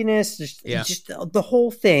 creepiness. Just the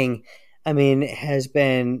whole thing. I mean, has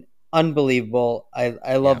been unbelievable.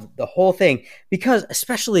 I love the whole thing because,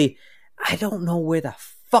 especially, I don't know where the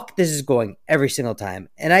fuck this is going every single time,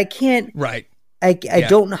 and I can't. Right. I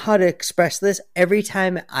don't know how to express this. Every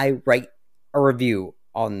time I write a review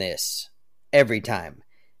on this, every time,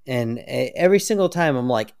 and every single time, I'm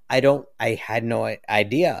like, I had no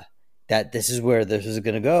idea that this is where this is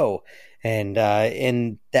going to go, and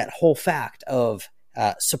that whole fact of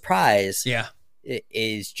surprise,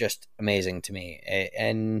 is just amazing to me,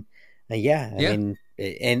 and I mean,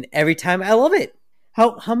 and every time I love it.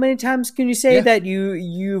 How many times can you say that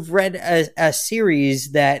you've read a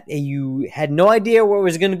series that you had no idea where it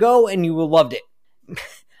was going to go and you loved it?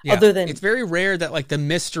 Yeah. Other than, it's very rare that like the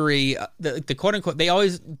mystery, the quote unquote, they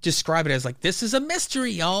always describe it as like, this is a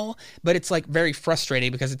mystery, y'all. But it's like very frustrating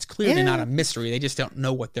because it's clearly not a mystery. They just don't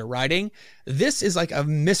know what they're writing. This is like a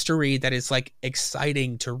mystery that is like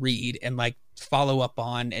exciting to read and like follow up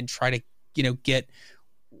on and try to, get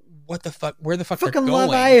what the fuck, where the fuck they're going.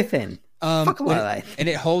 Leviathan. And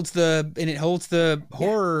it holds the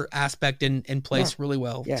horror aspect in place really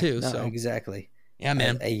well too. No, so exactly. Yeah,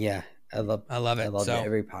 man. I love it. I love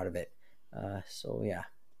every part of it.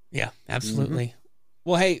 Yeah, absolutely. Mm-hmm.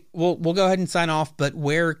 Well, hey, we'll go ahead and sign off. But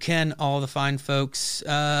where can all the fine folks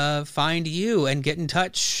find you and get in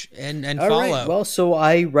touch and follow? Right. Well, so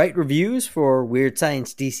I write reviews for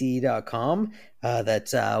WeirdScienceDC.com.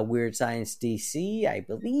 That's Weird Science DC, I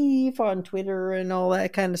believe, on Twitter and all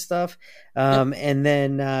that kind of stuff. And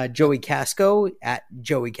then Joey Casco at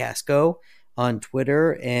Joey Casco on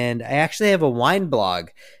Twitter. And I actually have a wine blog,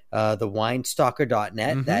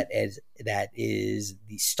 thewinestalker.net. Mm-hmm. That is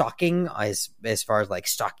the stalking as far as like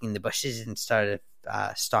stalking the bushes instead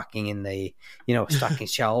of stalking in the, stocking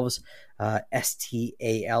shelves,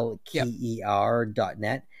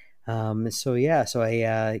 STALKER.net. So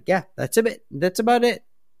that's a bit. That's about it.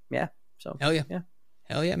 Yeah. So hell yeah,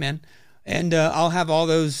 man. And I'll have all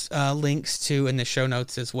those links too in the show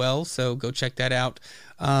notes as well. So go check that out.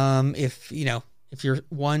 If you're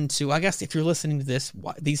one to, I guess if you're listening to this,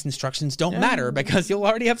 these instructions don't matter because you'll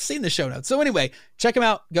already have seen the show notes. So anyway, check them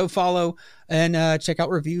out. Go follow and check out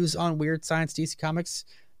reviews on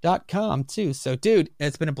WeirdScienceDCComics.com too. So, dude,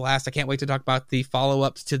 it's been a blast. I can't wait to talk about the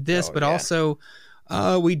follow-ups to this, also.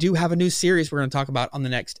 We do have a new series we're going to talk about on the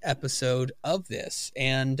next episode of this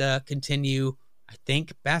and continue, I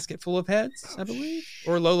think, Basket Full of Heads, I believe,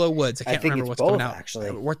 or Lolo Woods. I can't remember what's coming out. Actually,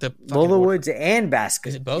 Lolo Woods and Basket.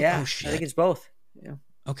 Is it both? Yeah, oh, shit. I think it's both. Yeah.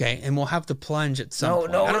 Okay, and we'll have the Plunge at some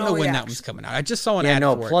point. I don't know when that one's coming out. I just saw an ad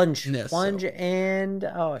for Plunge, it. Plunge, and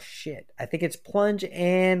I think it's Plunge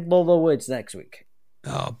and Lolo Woods next week.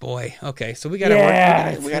 Oh boy. Okay, so we got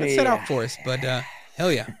to we got to set out for us, but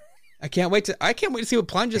hell yeah. I can't wait to see what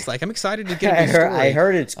Plunge is like. I'm excited to get a story. I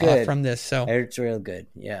heard it's good from this. So I heard it's real good.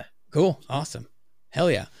 Yeah. Cool. Awesome. Hell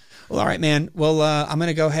yeah. Well, all right, man. Well, I'm going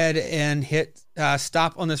to go ahead and hit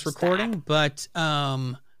stop on this recording, but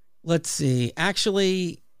let's see.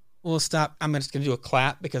 Actually, we'll stop. I'm just going to do a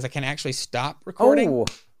clap because I can actually stop recording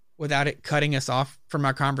without it cutting us off from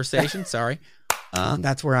our conversation. Sorry.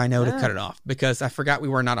 That's where I know to cut it off because I forgot we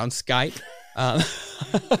were not on Skype.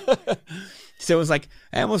 So it was like,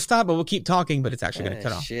 and we'll stop, but we'll keep talking, but it's actually going to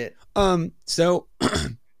cut off. Shit. So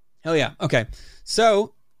hell yeah. Okay.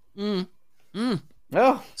 So,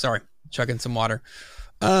 sorry, chugging some water.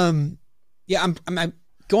 Yeah, I'm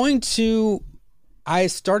going to, I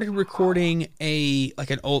started recording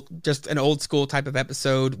an old school type of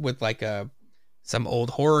episode with like some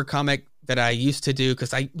old horror comic that I used to do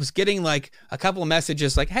because I was getting like a couple of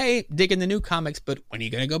messages like, hey, digging the new comics, but when are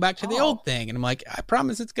you going to go back to the old thing? And I'm like, I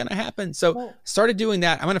promise it's going to happen. So started doing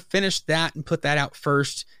that. I'm going to finish that and put that out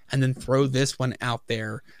first and then throw this one out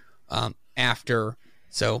there after.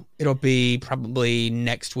 So it'll be probably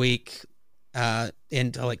next week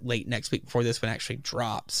into like late next week before this one actually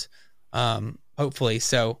drops. Hopefully.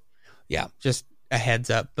 So yeah, just a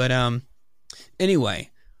heads up. But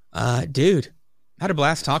anyway, dude, Had a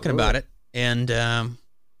blast talking about it. And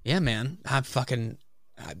yeah, man, I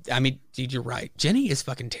mean, dude, you're right. Jenny is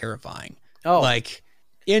fucking terrifying. Oh, like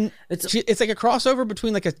it's like a crossover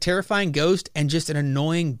between like a terrifying ghost and just an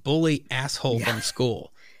annoying bully asshole from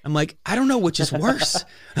school. I'm like, I don't know which is worse,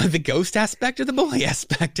 the ghost aspect or the bully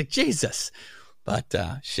aspect. Jesus, but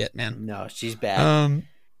shit, man. No, she's bad.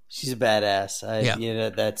 She's a badass. You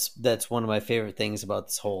know, that's one of my favorite things about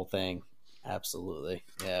this whole thing. Absolutely,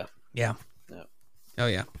 yeah. Oh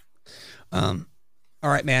yeah. All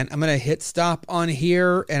right, man. I'm gonna hit stop on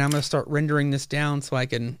here, and I'm gonna start rendering this down so I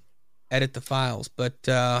can edit the files. But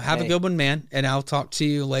have a good one, man. And I'll talk to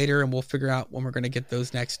you later, and we'll figure out when we're gonna get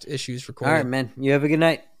those next issues recorded. All right, man. You have a good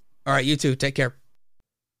night. All right, you too. Take care.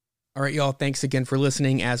 All right, y'all. Thanks again for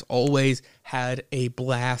listening. As always, had a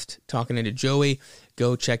blast talking to Joey.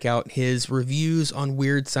 Go check out his reviews on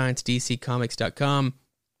WeirdScienceDCComics.com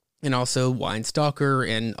and also Wine Stalker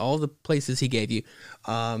and all the places he gave you.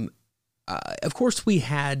 Of course, we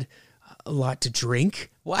had a lot to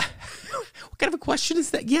drink. What kind of a question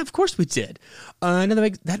is that? Yeah, of course we did. And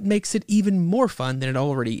that makes it even more fun than it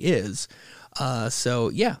already is.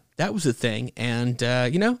 So yeah, that was a thing. And,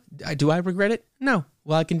 you know, do I regret it? No.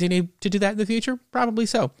 Will I continue to do that in the future? Probably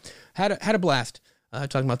so. Had a blast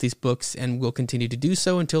talking about these books, and we'll continue to do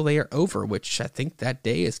so until they are over, which I think that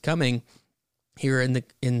day is coming here in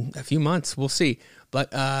a few months. We'll see.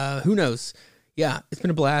 But who knows? Yeah, it's been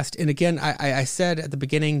a blast. And again, I said at the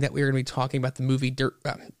beginning that we were going to be talking about the movie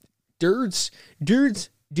Birds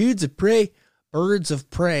of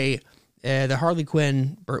Prey, the Harley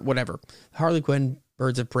Quinn, Harley Quinn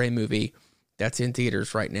Birds of Prey movie that's in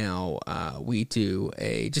theaters right now. We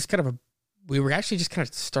were actually just kind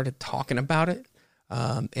of started talking about it.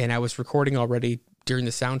 And I was recording already during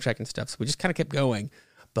the sound check and stuff. So we just kind of kept going,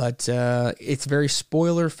 but it's very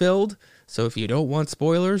spoiler filled. So if you don't want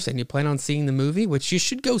spoilers and you plan on seeing the movie, which you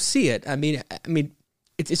should go see it. I mean,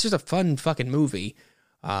 it's just a fun fucking movie,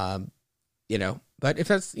 you know, but if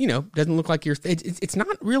that's, you know, doesn't look like it's not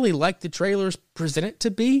really like the trailers present it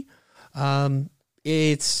to be. I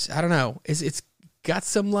don't know. It's got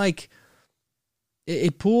some like,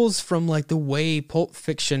 it pulls from like the way Pulp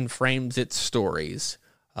Fiction frames its stories,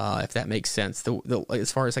 if that makes sense.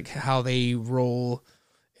 As far as like how they roll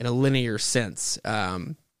in a linear sense,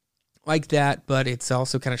 like that, but it's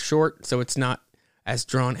also kind of short, so it's not as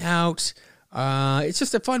drawn out. It's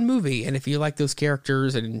just a fun movie, and if you like those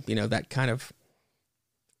characters and you know that kind of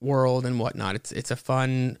world and whatnot, it's a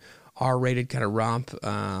fun R-rated kind of romp.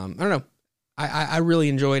 I don't know. I really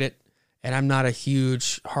enjoyed it, and I'm not a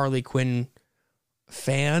huge Harley Quinn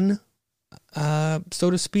fan, so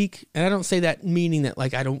to speak. And I don't say that meaning that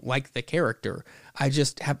like I don't like the character. I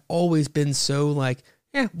just have always been so like,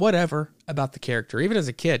 whatever about the character, even as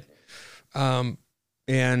a kid.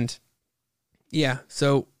 And yeah,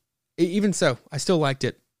 so even so, I still liked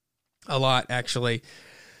it a lot, actually.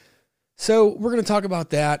 So we're going to talk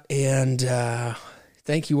about that. And,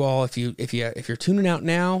 thank you all. If you're tuning out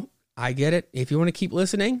now, I get it. If you want to keep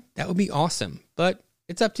listening, that would be awesome, but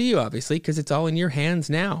it's up to you, obviously, because it's all in your hands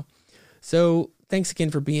now. So thanks again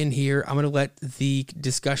for being here. I'm going to let the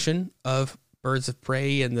discussion of Birds of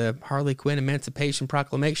Prey and the Harley Quinn Emancipation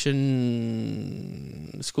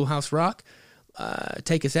Proclamation Schoolhouse Rock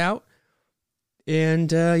take us out.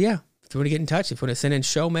 And if you want to get in touch, if you want to send in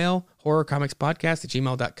show mail,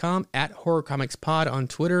 horrorcomicspodcast@gmail.com, at horrorcomicspod on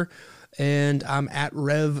Twitter, and I'm at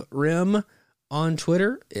RevRim on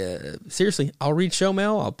Twitter. Seriously, I'll read show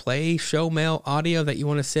mail. I'll play show mail audio that you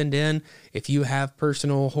want to send in. If you have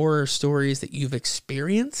personal horror stories that you've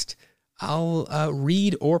experienced, I'll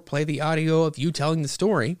read or play the audio of you telling the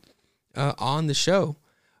story on the show.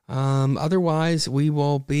 Otherwise, we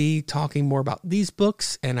will be talking more about these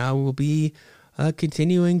books, and I will be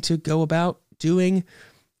continuing to go about doing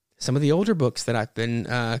some of the older books that I've been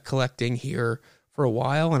collecting here for a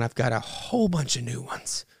while, and I've got a whole bunch of new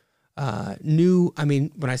ones.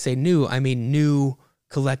 When I say new, I mean new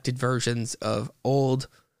collected versions of old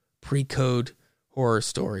pre-code horror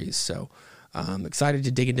stories. So I'm excited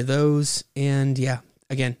to dig into those. And yeah,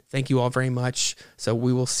 again, thank you all very much. So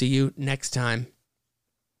we will see you next time.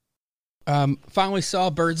 Finally saw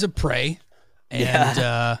Birds of Prey,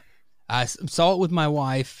 and I saw it with my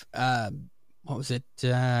wife. What was it?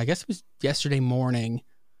 I guess it was yesterday morning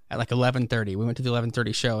at like 11:30. We went to the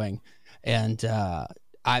 11:30 showing, and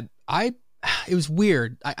it was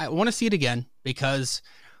weird. I want to see it again because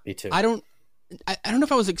me too. I don't know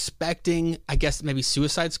if I was expecting, I guess maybe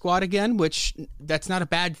Suicide Squad again, which that's not a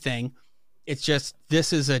bad thing. It's just,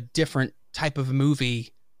 this is a different type of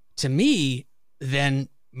movie to me than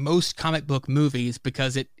most comic book movies,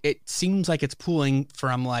 because it seems like it's pulling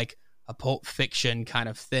from like a Pulp Fiction kind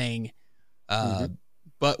of thing, Mhm.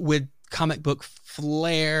 but with comic book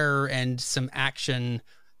flair and some action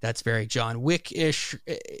that's very John Wick-ish,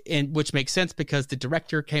 and which makes sense because the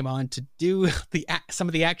director came on to do some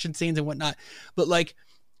of the action scenes and whatnot. But like,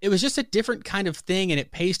 it was just a different kind of thing, and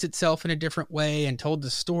it paced itself in a different way and told the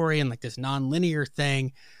story in like this non-linear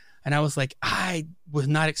thing. And I was like, I was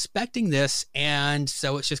not expecting this, and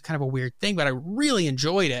so it's just kind of a weird thing, but I really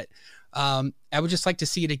enjoyed it. I would just like to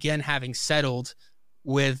see it again, having settled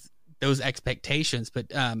with those expectations. But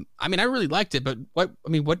I mean, I really liked it. But what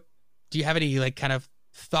do you have any like kind of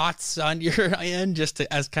thoughts on your end, just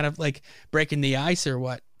as kind of like breaking the ice, or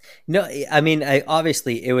what? No, I mean,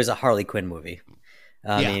 obviously it was a Harley Quinn movie.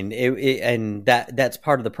 I mean, and that's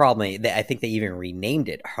part of the problem. I think they even renamed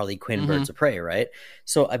it Harley Quinn Birds of Prey, right?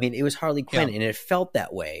 So, I mean, it was Harley Quinn, and it felt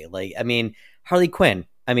that way. Like, I mean, Harley Quinn.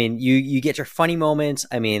 I mean, you get your funny moments.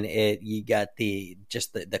 I mean, you got the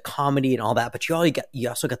comedy and all that, but you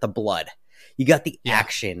also got the blood. You got the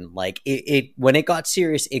action. Like it when it got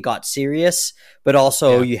serious, but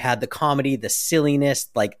also you had the comedy, the silliness,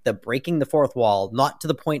 like the breaking the fourth wall, not to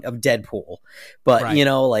the point of Deadpool, but you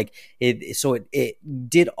know, like it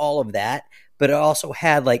did all of that, but it also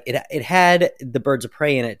had like it had the Birds of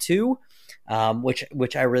Prey in it too,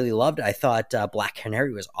 which I really loved. I thought Black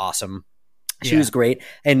Canary was awesome. She was great.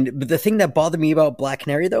 And the thing that bothered me about Black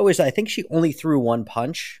Canary though is I think she only threw one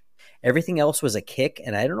punch. Everything else was a kick,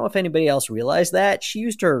 and I don't know if anybody else realized that. She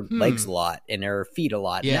used her legs a lot and her feet a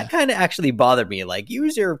lot, and that kind of actually bothered me. Like,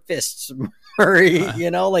 use your fists, Murray, you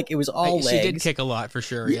know? Like, it was all legs. She did kick a lot, for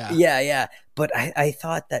sure, yeah. Yeah. But I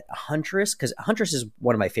thought that Huntress, because Huntress is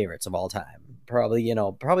one of my favorites of all time. Probably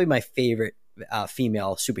my favorite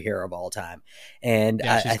female superhero of all time. And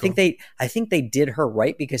I think they did her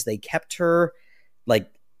right because they kept her, like,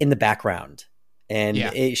 in the background.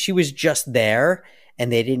 And she was just there.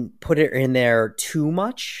 And they didn't put it in there too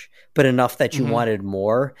much, but enough that you wanted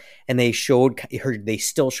more. And they still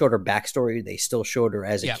showed her backstory. They still showed her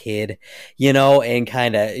as a kid, you know, and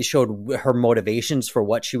kind of showed her motivations for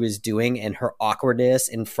what she was doing and her awkwardness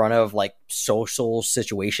in front of like social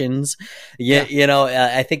situations. You know,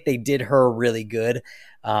 I think they did her really good.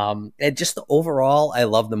 And just the overall, I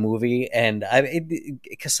love the movie. And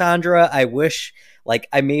Cassandra, I wish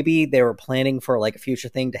maybe they were planning for like a future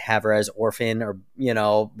thing to have her as orphan, or, you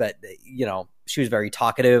know, but you know, she was very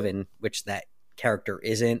talkative, and which that character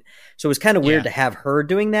isn't. So it was kind of weird to have her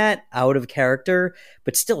doing that out of character,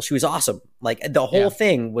 but still she was awesome. Like the whole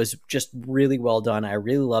thing was just really well done. I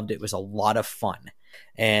really loved it. It was a lot of fun.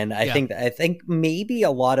 And I think maybe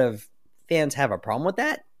a lot of fans have a problem with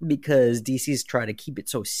that because DC's try to keep it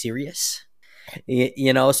so serious,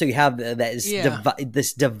 you know, so you have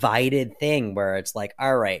this divided thing where it's like,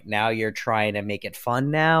 all right, now you're trying to make it fun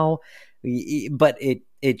now, but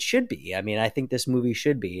it should be. I mean, I think this movie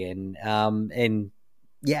should be. And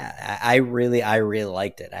I really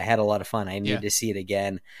liked it. I had a lot of fun. I need to see it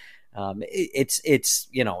again. It's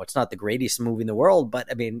you know, it's not the greatest movie in the world, but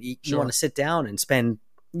I mean, you want to sit down and spend,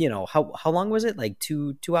 you know, how long was it? Like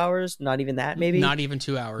two hours? Not even that, maybe? Not even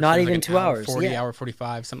 2 hours. Not even like 2 hours. 40, hour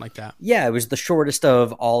 45, something like that. Yeah, it was the shortest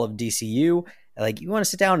of all of DCU. Like, you want to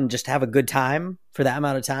sit down and just have a good time for that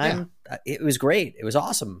amount of time? It was great. It was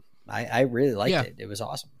awesome. I really liked it. It was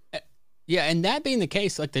awesome. Yeah, and that being the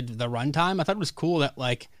case, like the runtime, I thought it was cool that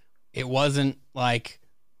like it wasn't like,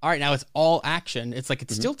 all right, now it's all action. It's like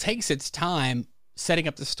it still takes its time setting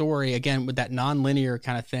up the story again with that non-linear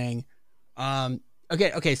kind of thing.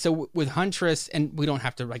 Okay. So with Huntress, and we don't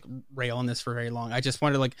have to like rail on this for very long. I just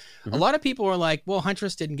wanted like a lot of people were like, well,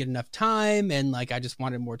 Huntress didn't get enough time, and like I just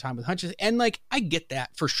wanted more time with Huntress, and like I get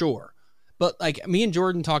that for sure. But like me and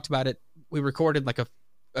Jordan talked about it. We recorded like a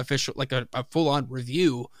full on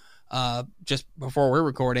review just before we're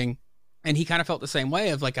recording, and he kind of felt the same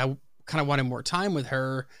way of like I kind of wanted more time with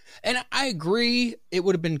her, and I agree it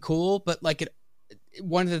would have been cool, but like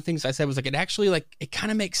one of the things I said was like, it actually like, it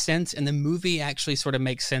kind of makes sense. And the movie actually sort of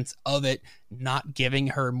makes sense of it, not giving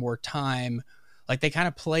her more time. Like they kind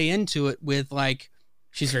of play into it with like,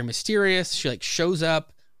 she's very mysterious. She like shows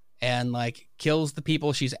up and like kills the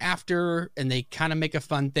people she's after. And they kind of make a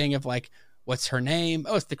fun thing of like, what's her name?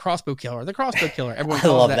 Oh, it's the crossbow killer. The crossbow killer. Everyone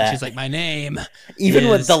calls that. She's like, my name. Even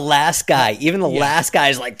with the last guy, last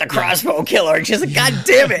guy's like the crossbow killer. And she's like, God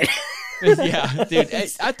damn it. Yeah, dude.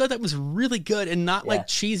 I thought that was really good, and not like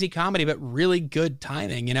cheesy comedy, but really good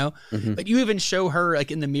timing, you know? But you even show her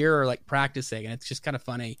like in the mirror, like practicing, and it's just kind of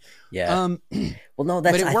funny. Yeah. Well, no,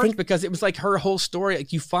 but it worked because it was like her whole story.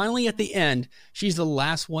 Like you finally at the end, she's the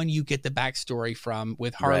last one you get the backstory from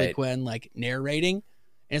with Harley Quinn, like narrating.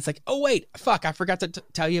 And it's like, oh wait, fuck, I forgot to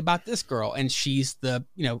tell you about this girl. And she's the,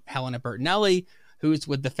 Helena Bertinelli, who's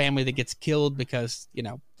with the family that gets killed because,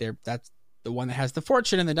 that's the one that has the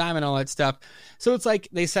fortune and the diamond and all that stuff. So it's like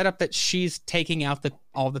they set up that she's taking out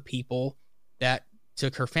all the people that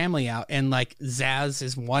took her family out. And like Zaz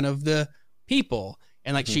is one of the people.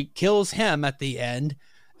 And like she kills him at the end.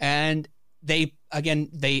 And they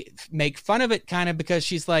make fun of it kind of because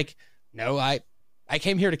she's like, no, I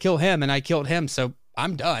came here to kill him and I killed him. So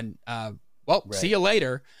I'm done. See you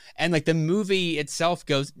later. And like the movie itself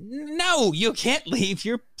goes, no, you can't leave.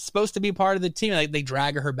 You're supposed to be part of the team. Like they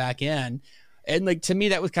drag her back in. And like, to me,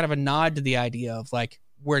 that was kind of a nod to the idea of like,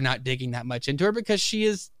 we're not digging that much into her because she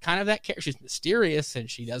is kind of that character. She's mysterious and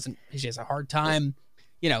she has a hard time,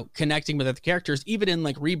 connecting with other characters, even in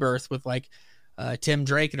like Rebirth with like Tim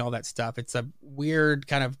Drake and all that stuff. It's a weird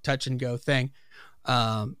kind of touch and go thing.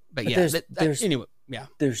 But yeah, anyway. Yeah,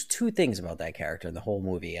 there's two things about that character in the whole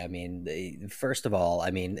movie. I mean, first of all,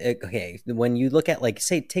 okay, when you look at like,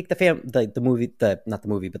 say, take the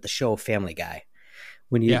show Family Guy,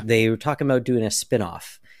 when they were talking about doing a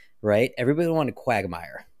spinoff, right? Everybody wanted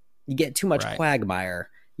Quagmire. You get too much Quagmire,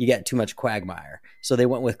 you get too much Quagmire. So they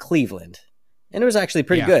went with Cleveland, and it was actually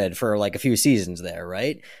pretty good for like a few seasons there,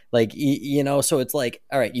 right? Like so it's like,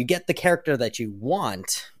 all right, you get the character that you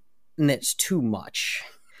want, and it's too much.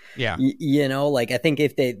 Yeah. Like I think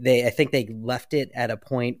if they left it at a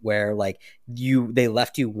point where like they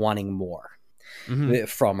left you wanting more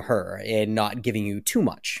from her and not giving you too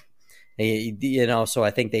much, so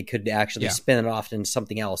I think they could actually spin it off into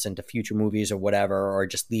something else, into future movies or whatever, or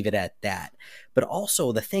just leave it at that. But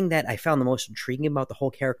also the thing that I found the most intriguing about the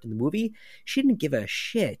whole character in the movie, she didn't give a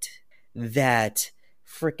shit that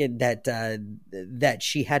that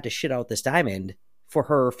she had to shit out this diamond for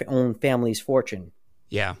her own family's fortune.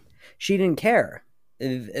 Yeah. She didn't care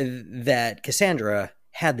that Cassandra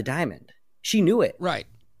had the diamond. She knew it. Right.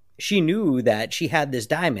 She knew that she had this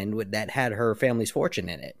diamond that had her family's fortune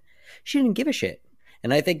in it. She didn't give a shit.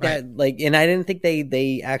 And I think that and I didn't think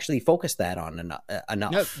they actually focused that on enough.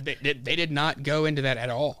 No, they did not go into that at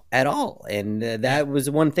all. At all. And that was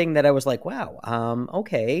one thing that I was like, wow,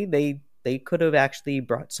 okay, they could have actually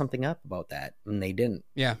brought something up about that, and they didn't.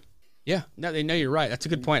 Yeah. Yeah, no, they know you're right. That's a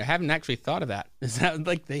good point. I haven't actually thought of that. Is that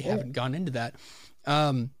like they haven't gone into that?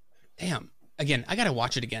 Damn. Again, I got to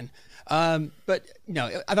watch it again. But no,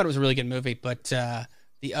 I thought it was a really good movie. But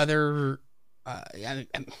the other,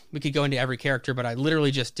 we could go into every character, but I literally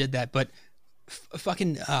just did that. But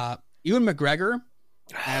fucking Ewan McGregor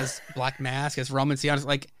as Black Mask, as Roman Sionis,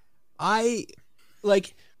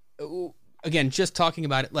 again, just talking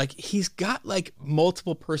about it, like he's got like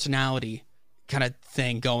multiple personality kind of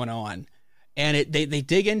thing going on, and they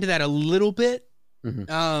dig into that a little bit.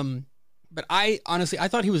 But I honestly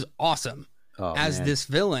thought he was awesome as this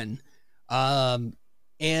villain, and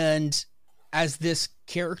as this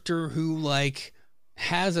character who like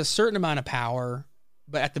has a certain amount of power,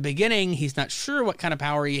 but at the beginning he's not sure what kind of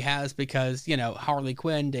power he has because Harley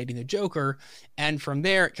Quinn dating the Joker, and from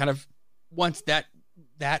there it kind of, once that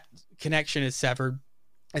connection is severed,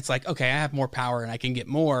 it's like, okay, I have more power and I can get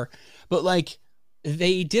more. But like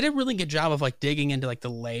they did a really good job of like digging into like the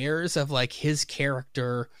layers of like his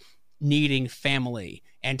character needing family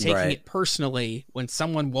and taking it personally when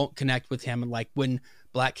someone won't connect with him. And like when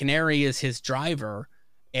Black Canary is his driver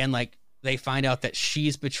and like they find out that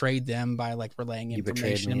she's betrayed them by like relaying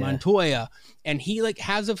information to Montoya, and he like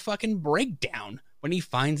has a fucking breakdown when he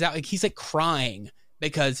finds out, like he's like crying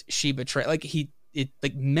because she betrayed, like it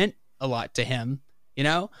like meant a lot to him, And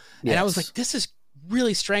I was like, this is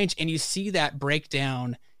really strange. And you see that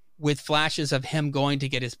breakdown with flashes of him going to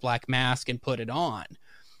get his black mask and put it on.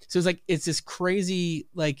 So it's like, it's this crazy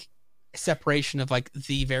like separation of like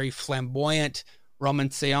the very flamboyant Roman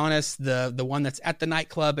Sionis, the one that's at the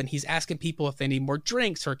nightclub and he's asking people if they need more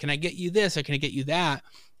drinks or can I get you this or can I get you that,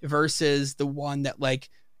 versus the one that like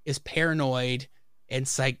is paranoid and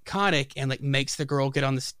psychotic and like makes the girl get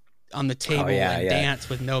on the table and dance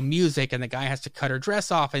with no music, and the guy has to cut her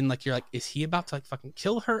dress off, and like you're like, is he about to like fucking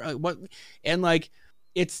kill her? What? And like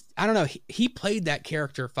it's, I don't know, he played that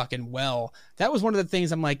character fucking well. That was one of the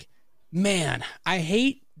things I'm like, man, I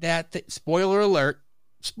hate that spoiler alert,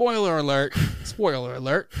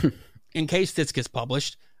 in case this gets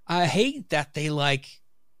published. I hate that they like,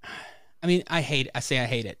 I hate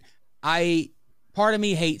it. Part of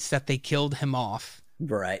me hates that they killed him off.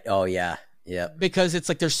 Right. Oh yeah. Yeah. Because it's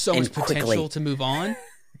like there's so much potential to move on.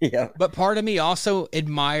 Yeah. But part of me also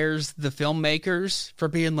admires the filmmakers for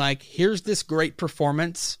being like, here's this great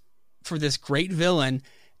performance for this great villain,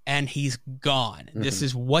 and he's gone. Mm-hmm. This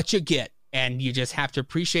is what you get, and you just have to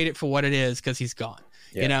appreciate it for what it is because he's gone.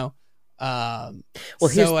 you know? Well,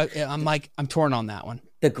 so I'm torn on that one.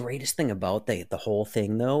 The greatest thing about the whole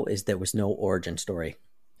thing, though, is there was no origin story.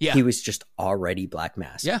 Yeah. He was just already Black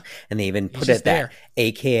Mask. Yeah. And they even put it there,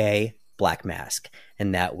 AKA Black Mask.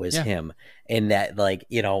 And that was him. And that, like,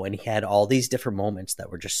 you know, and he had all these different moments that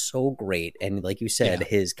were just so great. And like you said,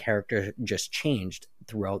 his character just changed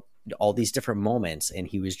throughout all these different moments. And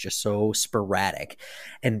he was just so sporadic.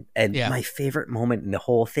 And my favorite moment in the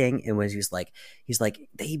whole thing, it was he's like,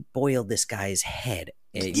 they boiled this guy's head.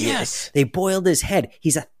 Yes. They boiled his head.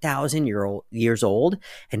 He's 1,000 years old.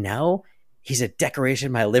 And now he's a decoration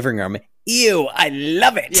in my living room. Ew, I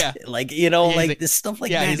love it. Yeah. Like, you know, like this stuff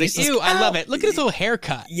like that. He's like, ew, I love it. Look at his little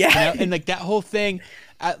haircut. Yeah. You know? And like that whole thing,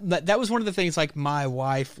 that was one of the things, like my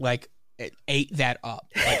wife, like ate that up.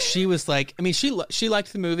 Like she was like, I mean, she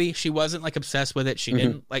liked the movie. She wasn't like obsessed with it. She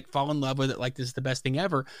didn't like fall in love with it. Like this is the best thing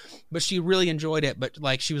ever, but she really enjoyed it. But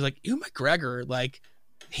like, she was like, Ewan McGregor, like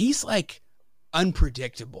he's like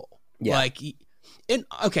unpredictable. Yeah. Like,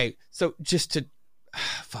 okay. So just to,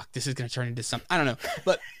 fuck, this is going to turn into something, I don't know,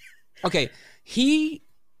 but okay.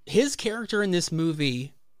 His character in this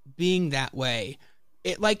movie being that way,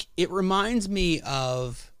 it reminds me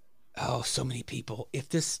of, so many people. If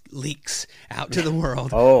this leaks out to the world,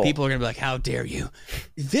 people are going to be like, how dare you?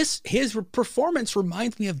 His performance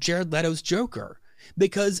reminds me of Jared Leto's Joker,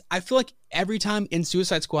 because I feel like every time in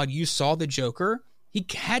Suicide Squad you saw the Joker, he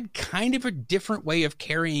had kind of a different way of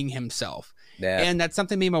carrying himself. Yeah. And that's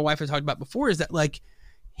something me and my wife have talked about before, is that like,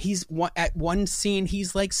 at one scene,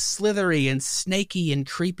 he's like slithery and snaky and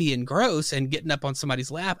creepy and gross and getting up on somebody's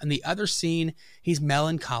lap. And the other scene, he's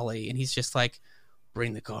melancholy and he's just like,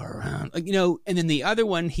 bring the car around, like, you know. And then the other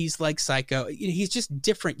one, he's like psycho. He's just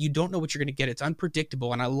different. You don't know what you're going to get. It's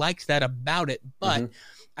unpredictable. And I liked that about it. But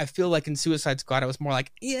I feel like in Suicide Squad, I was more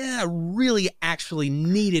like, I really actually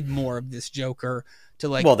needed more of this Joker to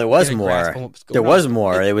like. Well, there was more. There was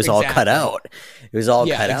more. It was all cut out. It was all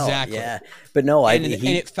cut out. Yeah. But no, and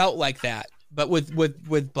it felt like that. But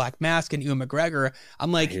with Black Mask and Ewan McGregor,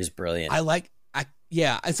 I'm like, he was brilliant.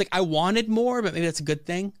 It's like I wanted more, but maybe that's a good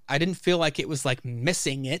thing. I didn't feel like it was like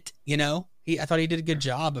missing it, you know? I thought he did a good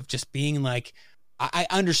job of just being like, I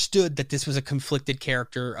understood that this was a conflicted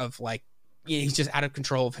character of like, he's just out of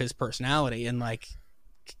control of his personality and like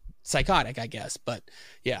psychotic, I guess. But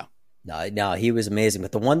yeah. No, he was amazing.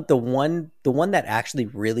 But the one that actually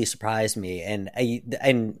really surprised me,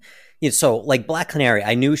 and so like Black Canary,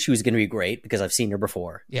 I knew she was going to be great because I've seen her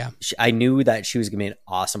before. Yeah, I knew that she was going to be an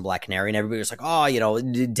awesome Black Canary, and everybody was like, "Oh, you know,"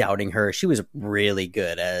 doubting her. She was really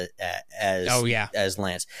good as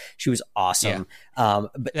Lance. She was awesome. Yeah.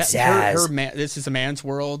 But Zaz, her man, this is a man's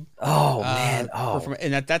world. Oh man,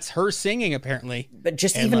 and that's her singing apparently. But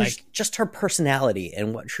just just her personality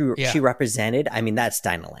and what she represented. I mean, that's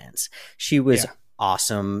Dinah Lance. She was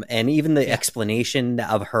awesome. And even the explanation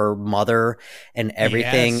of her mother and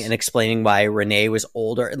everything and explaining why Renee was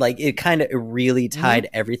older, like it really tied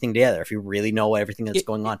everything together. If you really know everything that's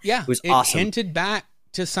going on, it was awesome. It hinted back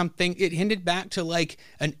to something. It hinted back to like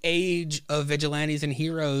an age of vigilantes and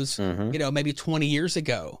heroes, you know, maybe 20 years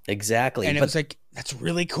ago. Exactly. And it was like, that's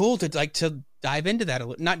really cool to dive into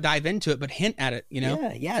that, not dive into it, but hint at it, you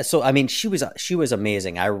know? Yeah. So, I mean, she was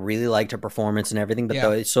amazing. I really liked her performance and everything, but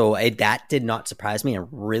that did not surprise me. I'm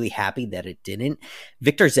really happy that it didn't.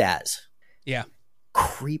 Victor Zsasz. Yeah.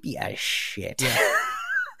 Creepy as shit. Yeah.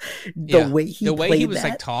 The way he was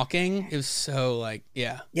like talking, it was so like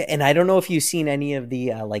yeah. And I don't know if you've seen any of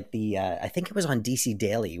the I think it was on DC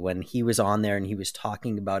Daily when he was on there and he was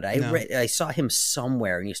talking about I saw him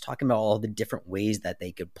somewhere and he was talking about all the different ways that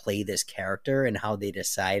they could play this character and how they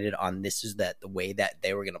decided on the way that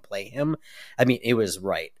they were going to play him. I mean, it was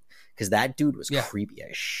right, because that dude was creepy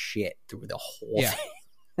as shit through the whole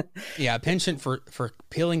thing. A penchant for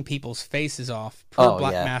peeling people's faces off per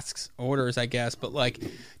Black Mask's orders, I guess. But like,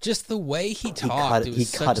 just the way he talked, it was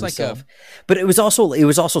such like a. But it was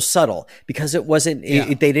also subtle, because it wasn't.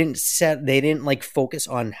 They didn't like focus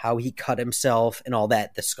on how he cut himself and all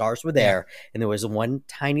that. The scars were there, and there was one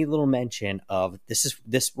tiny little mention of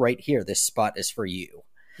this right here. This spot is for you.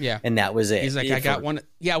 Yeah. And that was it. He's like, I got one.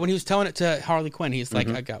 Yeah. When he was telling it to Harley Quinn, he's like,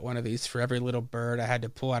 I got one of these for every little bird I had to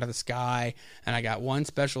pull out of the sky. And I got one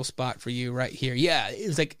special spot for you right here. Yeah. It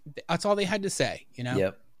was like, that's all they had to say, you know?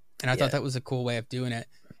 Yep. And I thought that was a cool way of doing it.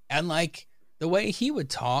 And like the way he would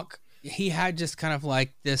talk, he had just kind of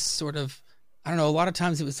like this sort of, I don't know, a lot of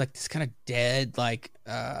times it was like this kind of dead, like,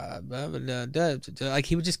 like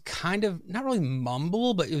he would just kind of not really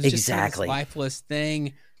mumble, but it was just kind of this lifeless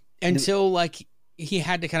thing until like, he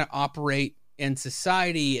had to kind of operate in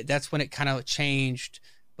society. That's when it kind of changed.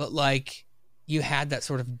 But like you had that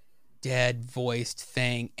sort of dead voiced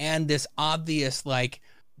thing, and this obvious like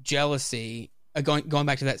jealousy. Going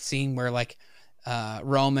back to that scene where like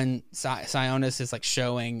Roman Sionis is like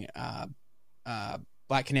showing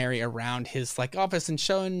Black Canary around his like office and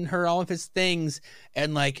showing her all of his things,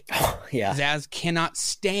 and like Zaz cannot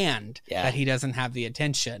stand that he doesn't have the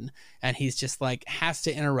attention, and he's just like has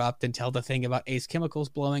to interrupt and tell the thing about Ace Chemicals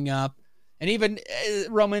blowing up, and even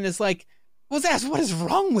Roman is like, well, Zaz, what is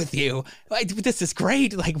wrong with you? Like, this is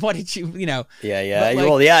great. Like, what did you know?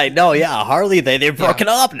 Harley, they're broken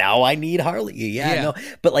up now. I need Harley. No,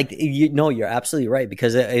 but like, you're absolutely right,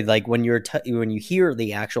 because like when you hear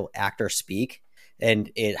the actual actor speak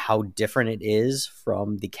and how different it is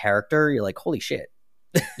from the character, you're like, holy shit.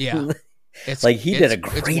 Yeah. Like he did a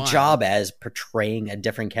great job as portraying a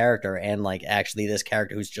different character, and like actually this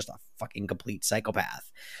character who's just a fucking complete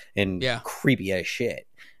psychopath and creepy as shit.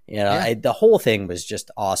 The whole thing was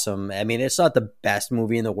just awesome. I mean, it's not the best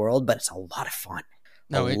movie in the world, but it's a lot of fun.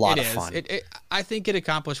 It is. Fun. I think it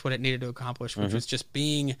accomplished what it needed to accomplish, which was just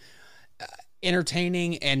being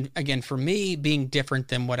entertaining, and again, for me, being different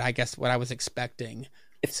than what I was expecting.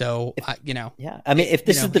 If this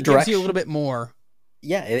is the direction, gives you a little bit more.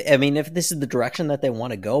 Yeah, I mean, if this is the direction that they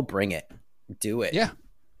want to go, bring it, do it. Yeah.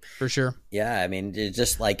 For sure. Yeah, I mean, it's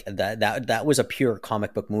just like that was a pure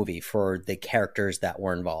comic book movie for the characters that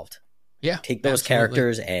were involved. Yeah. Take those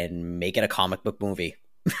characters and make it a comic book movie.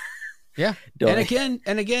 Yeah. And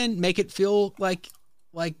again, make it feel like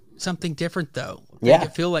something different though. Make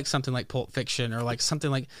it feel like something like Pulp Fiction, or like something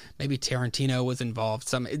like maybe Tarantino was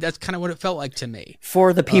involved. That's kind of what it felt like to me.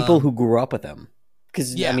 For the people who grew up with them.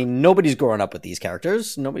 Because I mean, nobody's growing up with these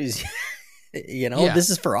characters. Nobody's this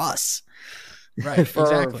is for us. Right,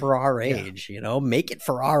 for our age, make it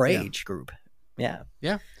for our age group. Yeah,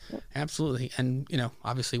 absolutely. And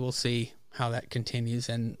obviously we'll see how that continues,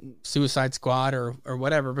 and Suicide Squad or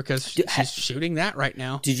whatever, because she's shooting that right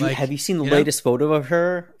now. Have you seen the latest photo of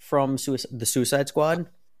her from the Suicide Squad?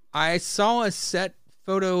 I saw a set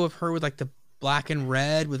photo of her with like the black and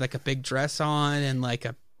red with like a big dress on and like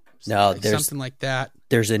something like that.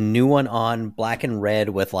 There's a new one on black and red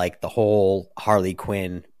with like the whole Harley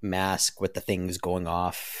Quinn mask with the things going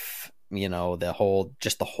off, the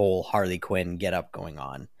whole Harley Quinn get up going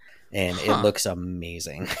on, and it looks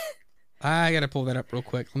amazing. I gotta pull that up real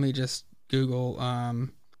quick. Let me just Google.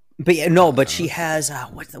 But she has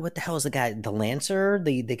what the hell is the guy? The Lancer,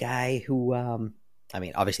 the guy who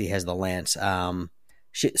obviously he has the lance.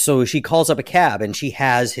 She calls up a cab and she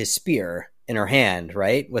has his spear in her hand,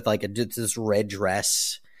 right? With like this red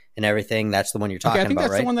dress and everything. That's the one you're talking about, right? I think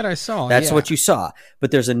that's the one that I saw. That's what you saw.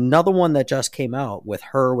 But there's another one that just came out with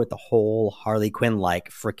her with the whole Harley Quinn like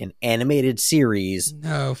freaking animated series.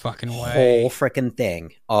 No fucking way. Whole freaking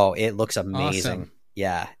thing. Oh, it looks amazing. Awesome.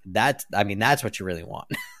 Yeah, that's what you really want.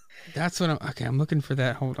 That's what I'm looking for.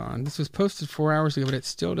 That. Hold on. This was posted 4 hours ago, but it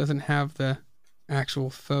still doesn't have the actual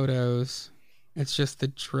photos. It's just the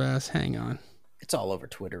dress. Hang on. It's all over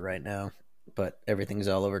Twitter right now, but everything's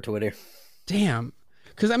all over Twitter. Damn.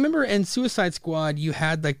 Because I remember in Suicide Squad, you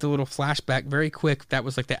had like the little flashback very quick. That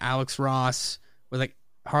was like the Alex Ross with like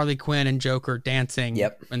Harley Quinn and Joker dancing.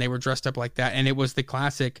 Yep. And they were dressed up like that. And it was the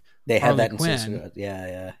classic They had Harley that in Quinn. Suicide.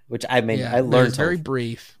 Yeah. Which I learned very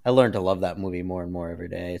brief. I learned to love that movie more and more every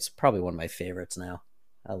day. It's probably one of my favorites now.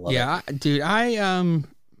 I love it. Dude, I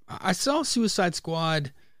saw Suicide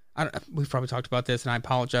Squad. We've probably talked about this, and I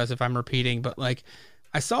apologize if I'm repeating, but like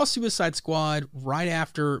I saw Suicide Squad right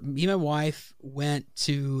after me and my wife went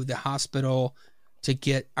to the hospital to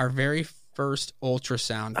get our very first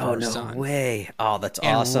ultrasound for our son. Oh, no way. Oh, that's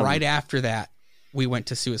and awesome. Right after that, we went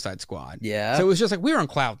to Suicide Squad. Yeah. So it was just like we were on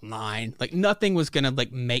cloud 9. Like nothing was going to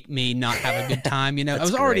like make me not have a good time. I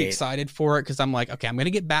was already excited for it because I'm like, okay, I'm going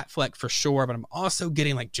to get Batfleck for sure, but I'm also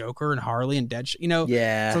getting like Joker and Harley and Deadshot,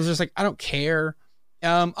 Yeah. So I was just like, I don't care.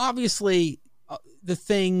 Obviously, the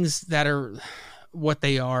things that are what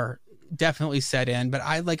they are definitely set in, but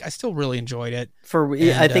I still really enjoyed it.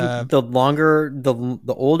 I think the longer,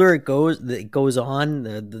 the older it goes on,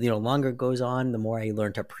 the longer it goes on, the more I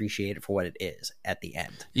learn to appreciate it for what it is at the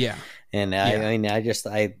end. Yeah, and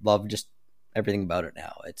I love just everything about it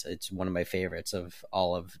now. It's one of my favorites of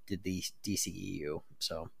all of the DCEU.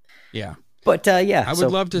 So yeah. But I would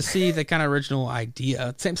love to see the kind of original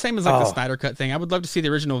idea. Same as like the Snyder Cut thing. I would love to see the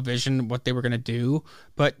original vision, what they were going to do.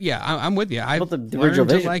 But yeah, I'm with you. The original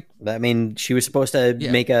vision. I mean, she was supposed to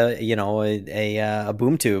make a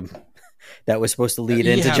boom tube. that was supposed to lead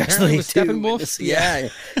into Justice apparently League with 2. Steppenwolf. Yeah,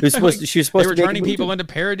 it was supposed to. She was supposed They to were make a turning movie. people into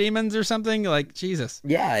parademons or something. Like Jesus.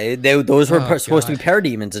 Yeah, those were Oh, supposed to be God.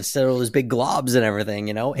 parademons instead of those big globs and everything.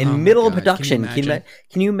 In Oh, my middle of God. production, Can you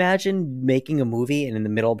can you imagine making a movie and in the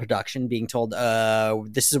middle of production being told,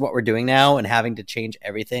 "This is what we're doing now," and having to change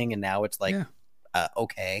everything, and now it's like,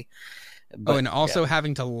 okay. But, and also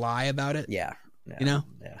having to lie about it. yeah.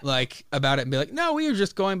 Like about it and be like, no, we were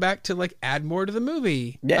just going back to like add more to the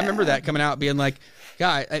movie. Yeah. I remember that coming out being like,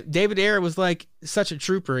 God, David Ayer was like such a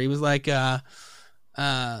trooper. He was like, what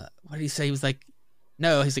did he say? He was like,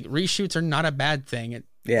 no, he's like, reshoots are not a bad thing.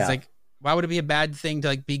 It's like, why would it be a bad thing to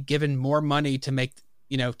like be given more money to make,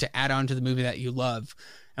 to add on to the movie that you love?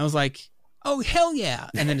 And I was like, oh, hell yeah.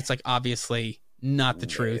 And then it's like, obviously not the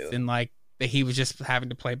truth. And like, that he was just having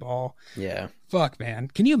to play ball. Yeah. Fuck, man.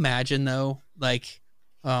 Can you imagine though? Like,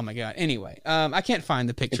 oh my God. Anyway, I can't find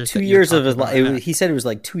the pictures. 2 years of his life. He said it was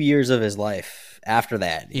like 2 years of his life after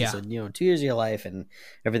that. He said, 2 years of your life and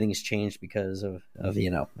everything's changed because of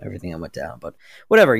everything that went down. But whatever.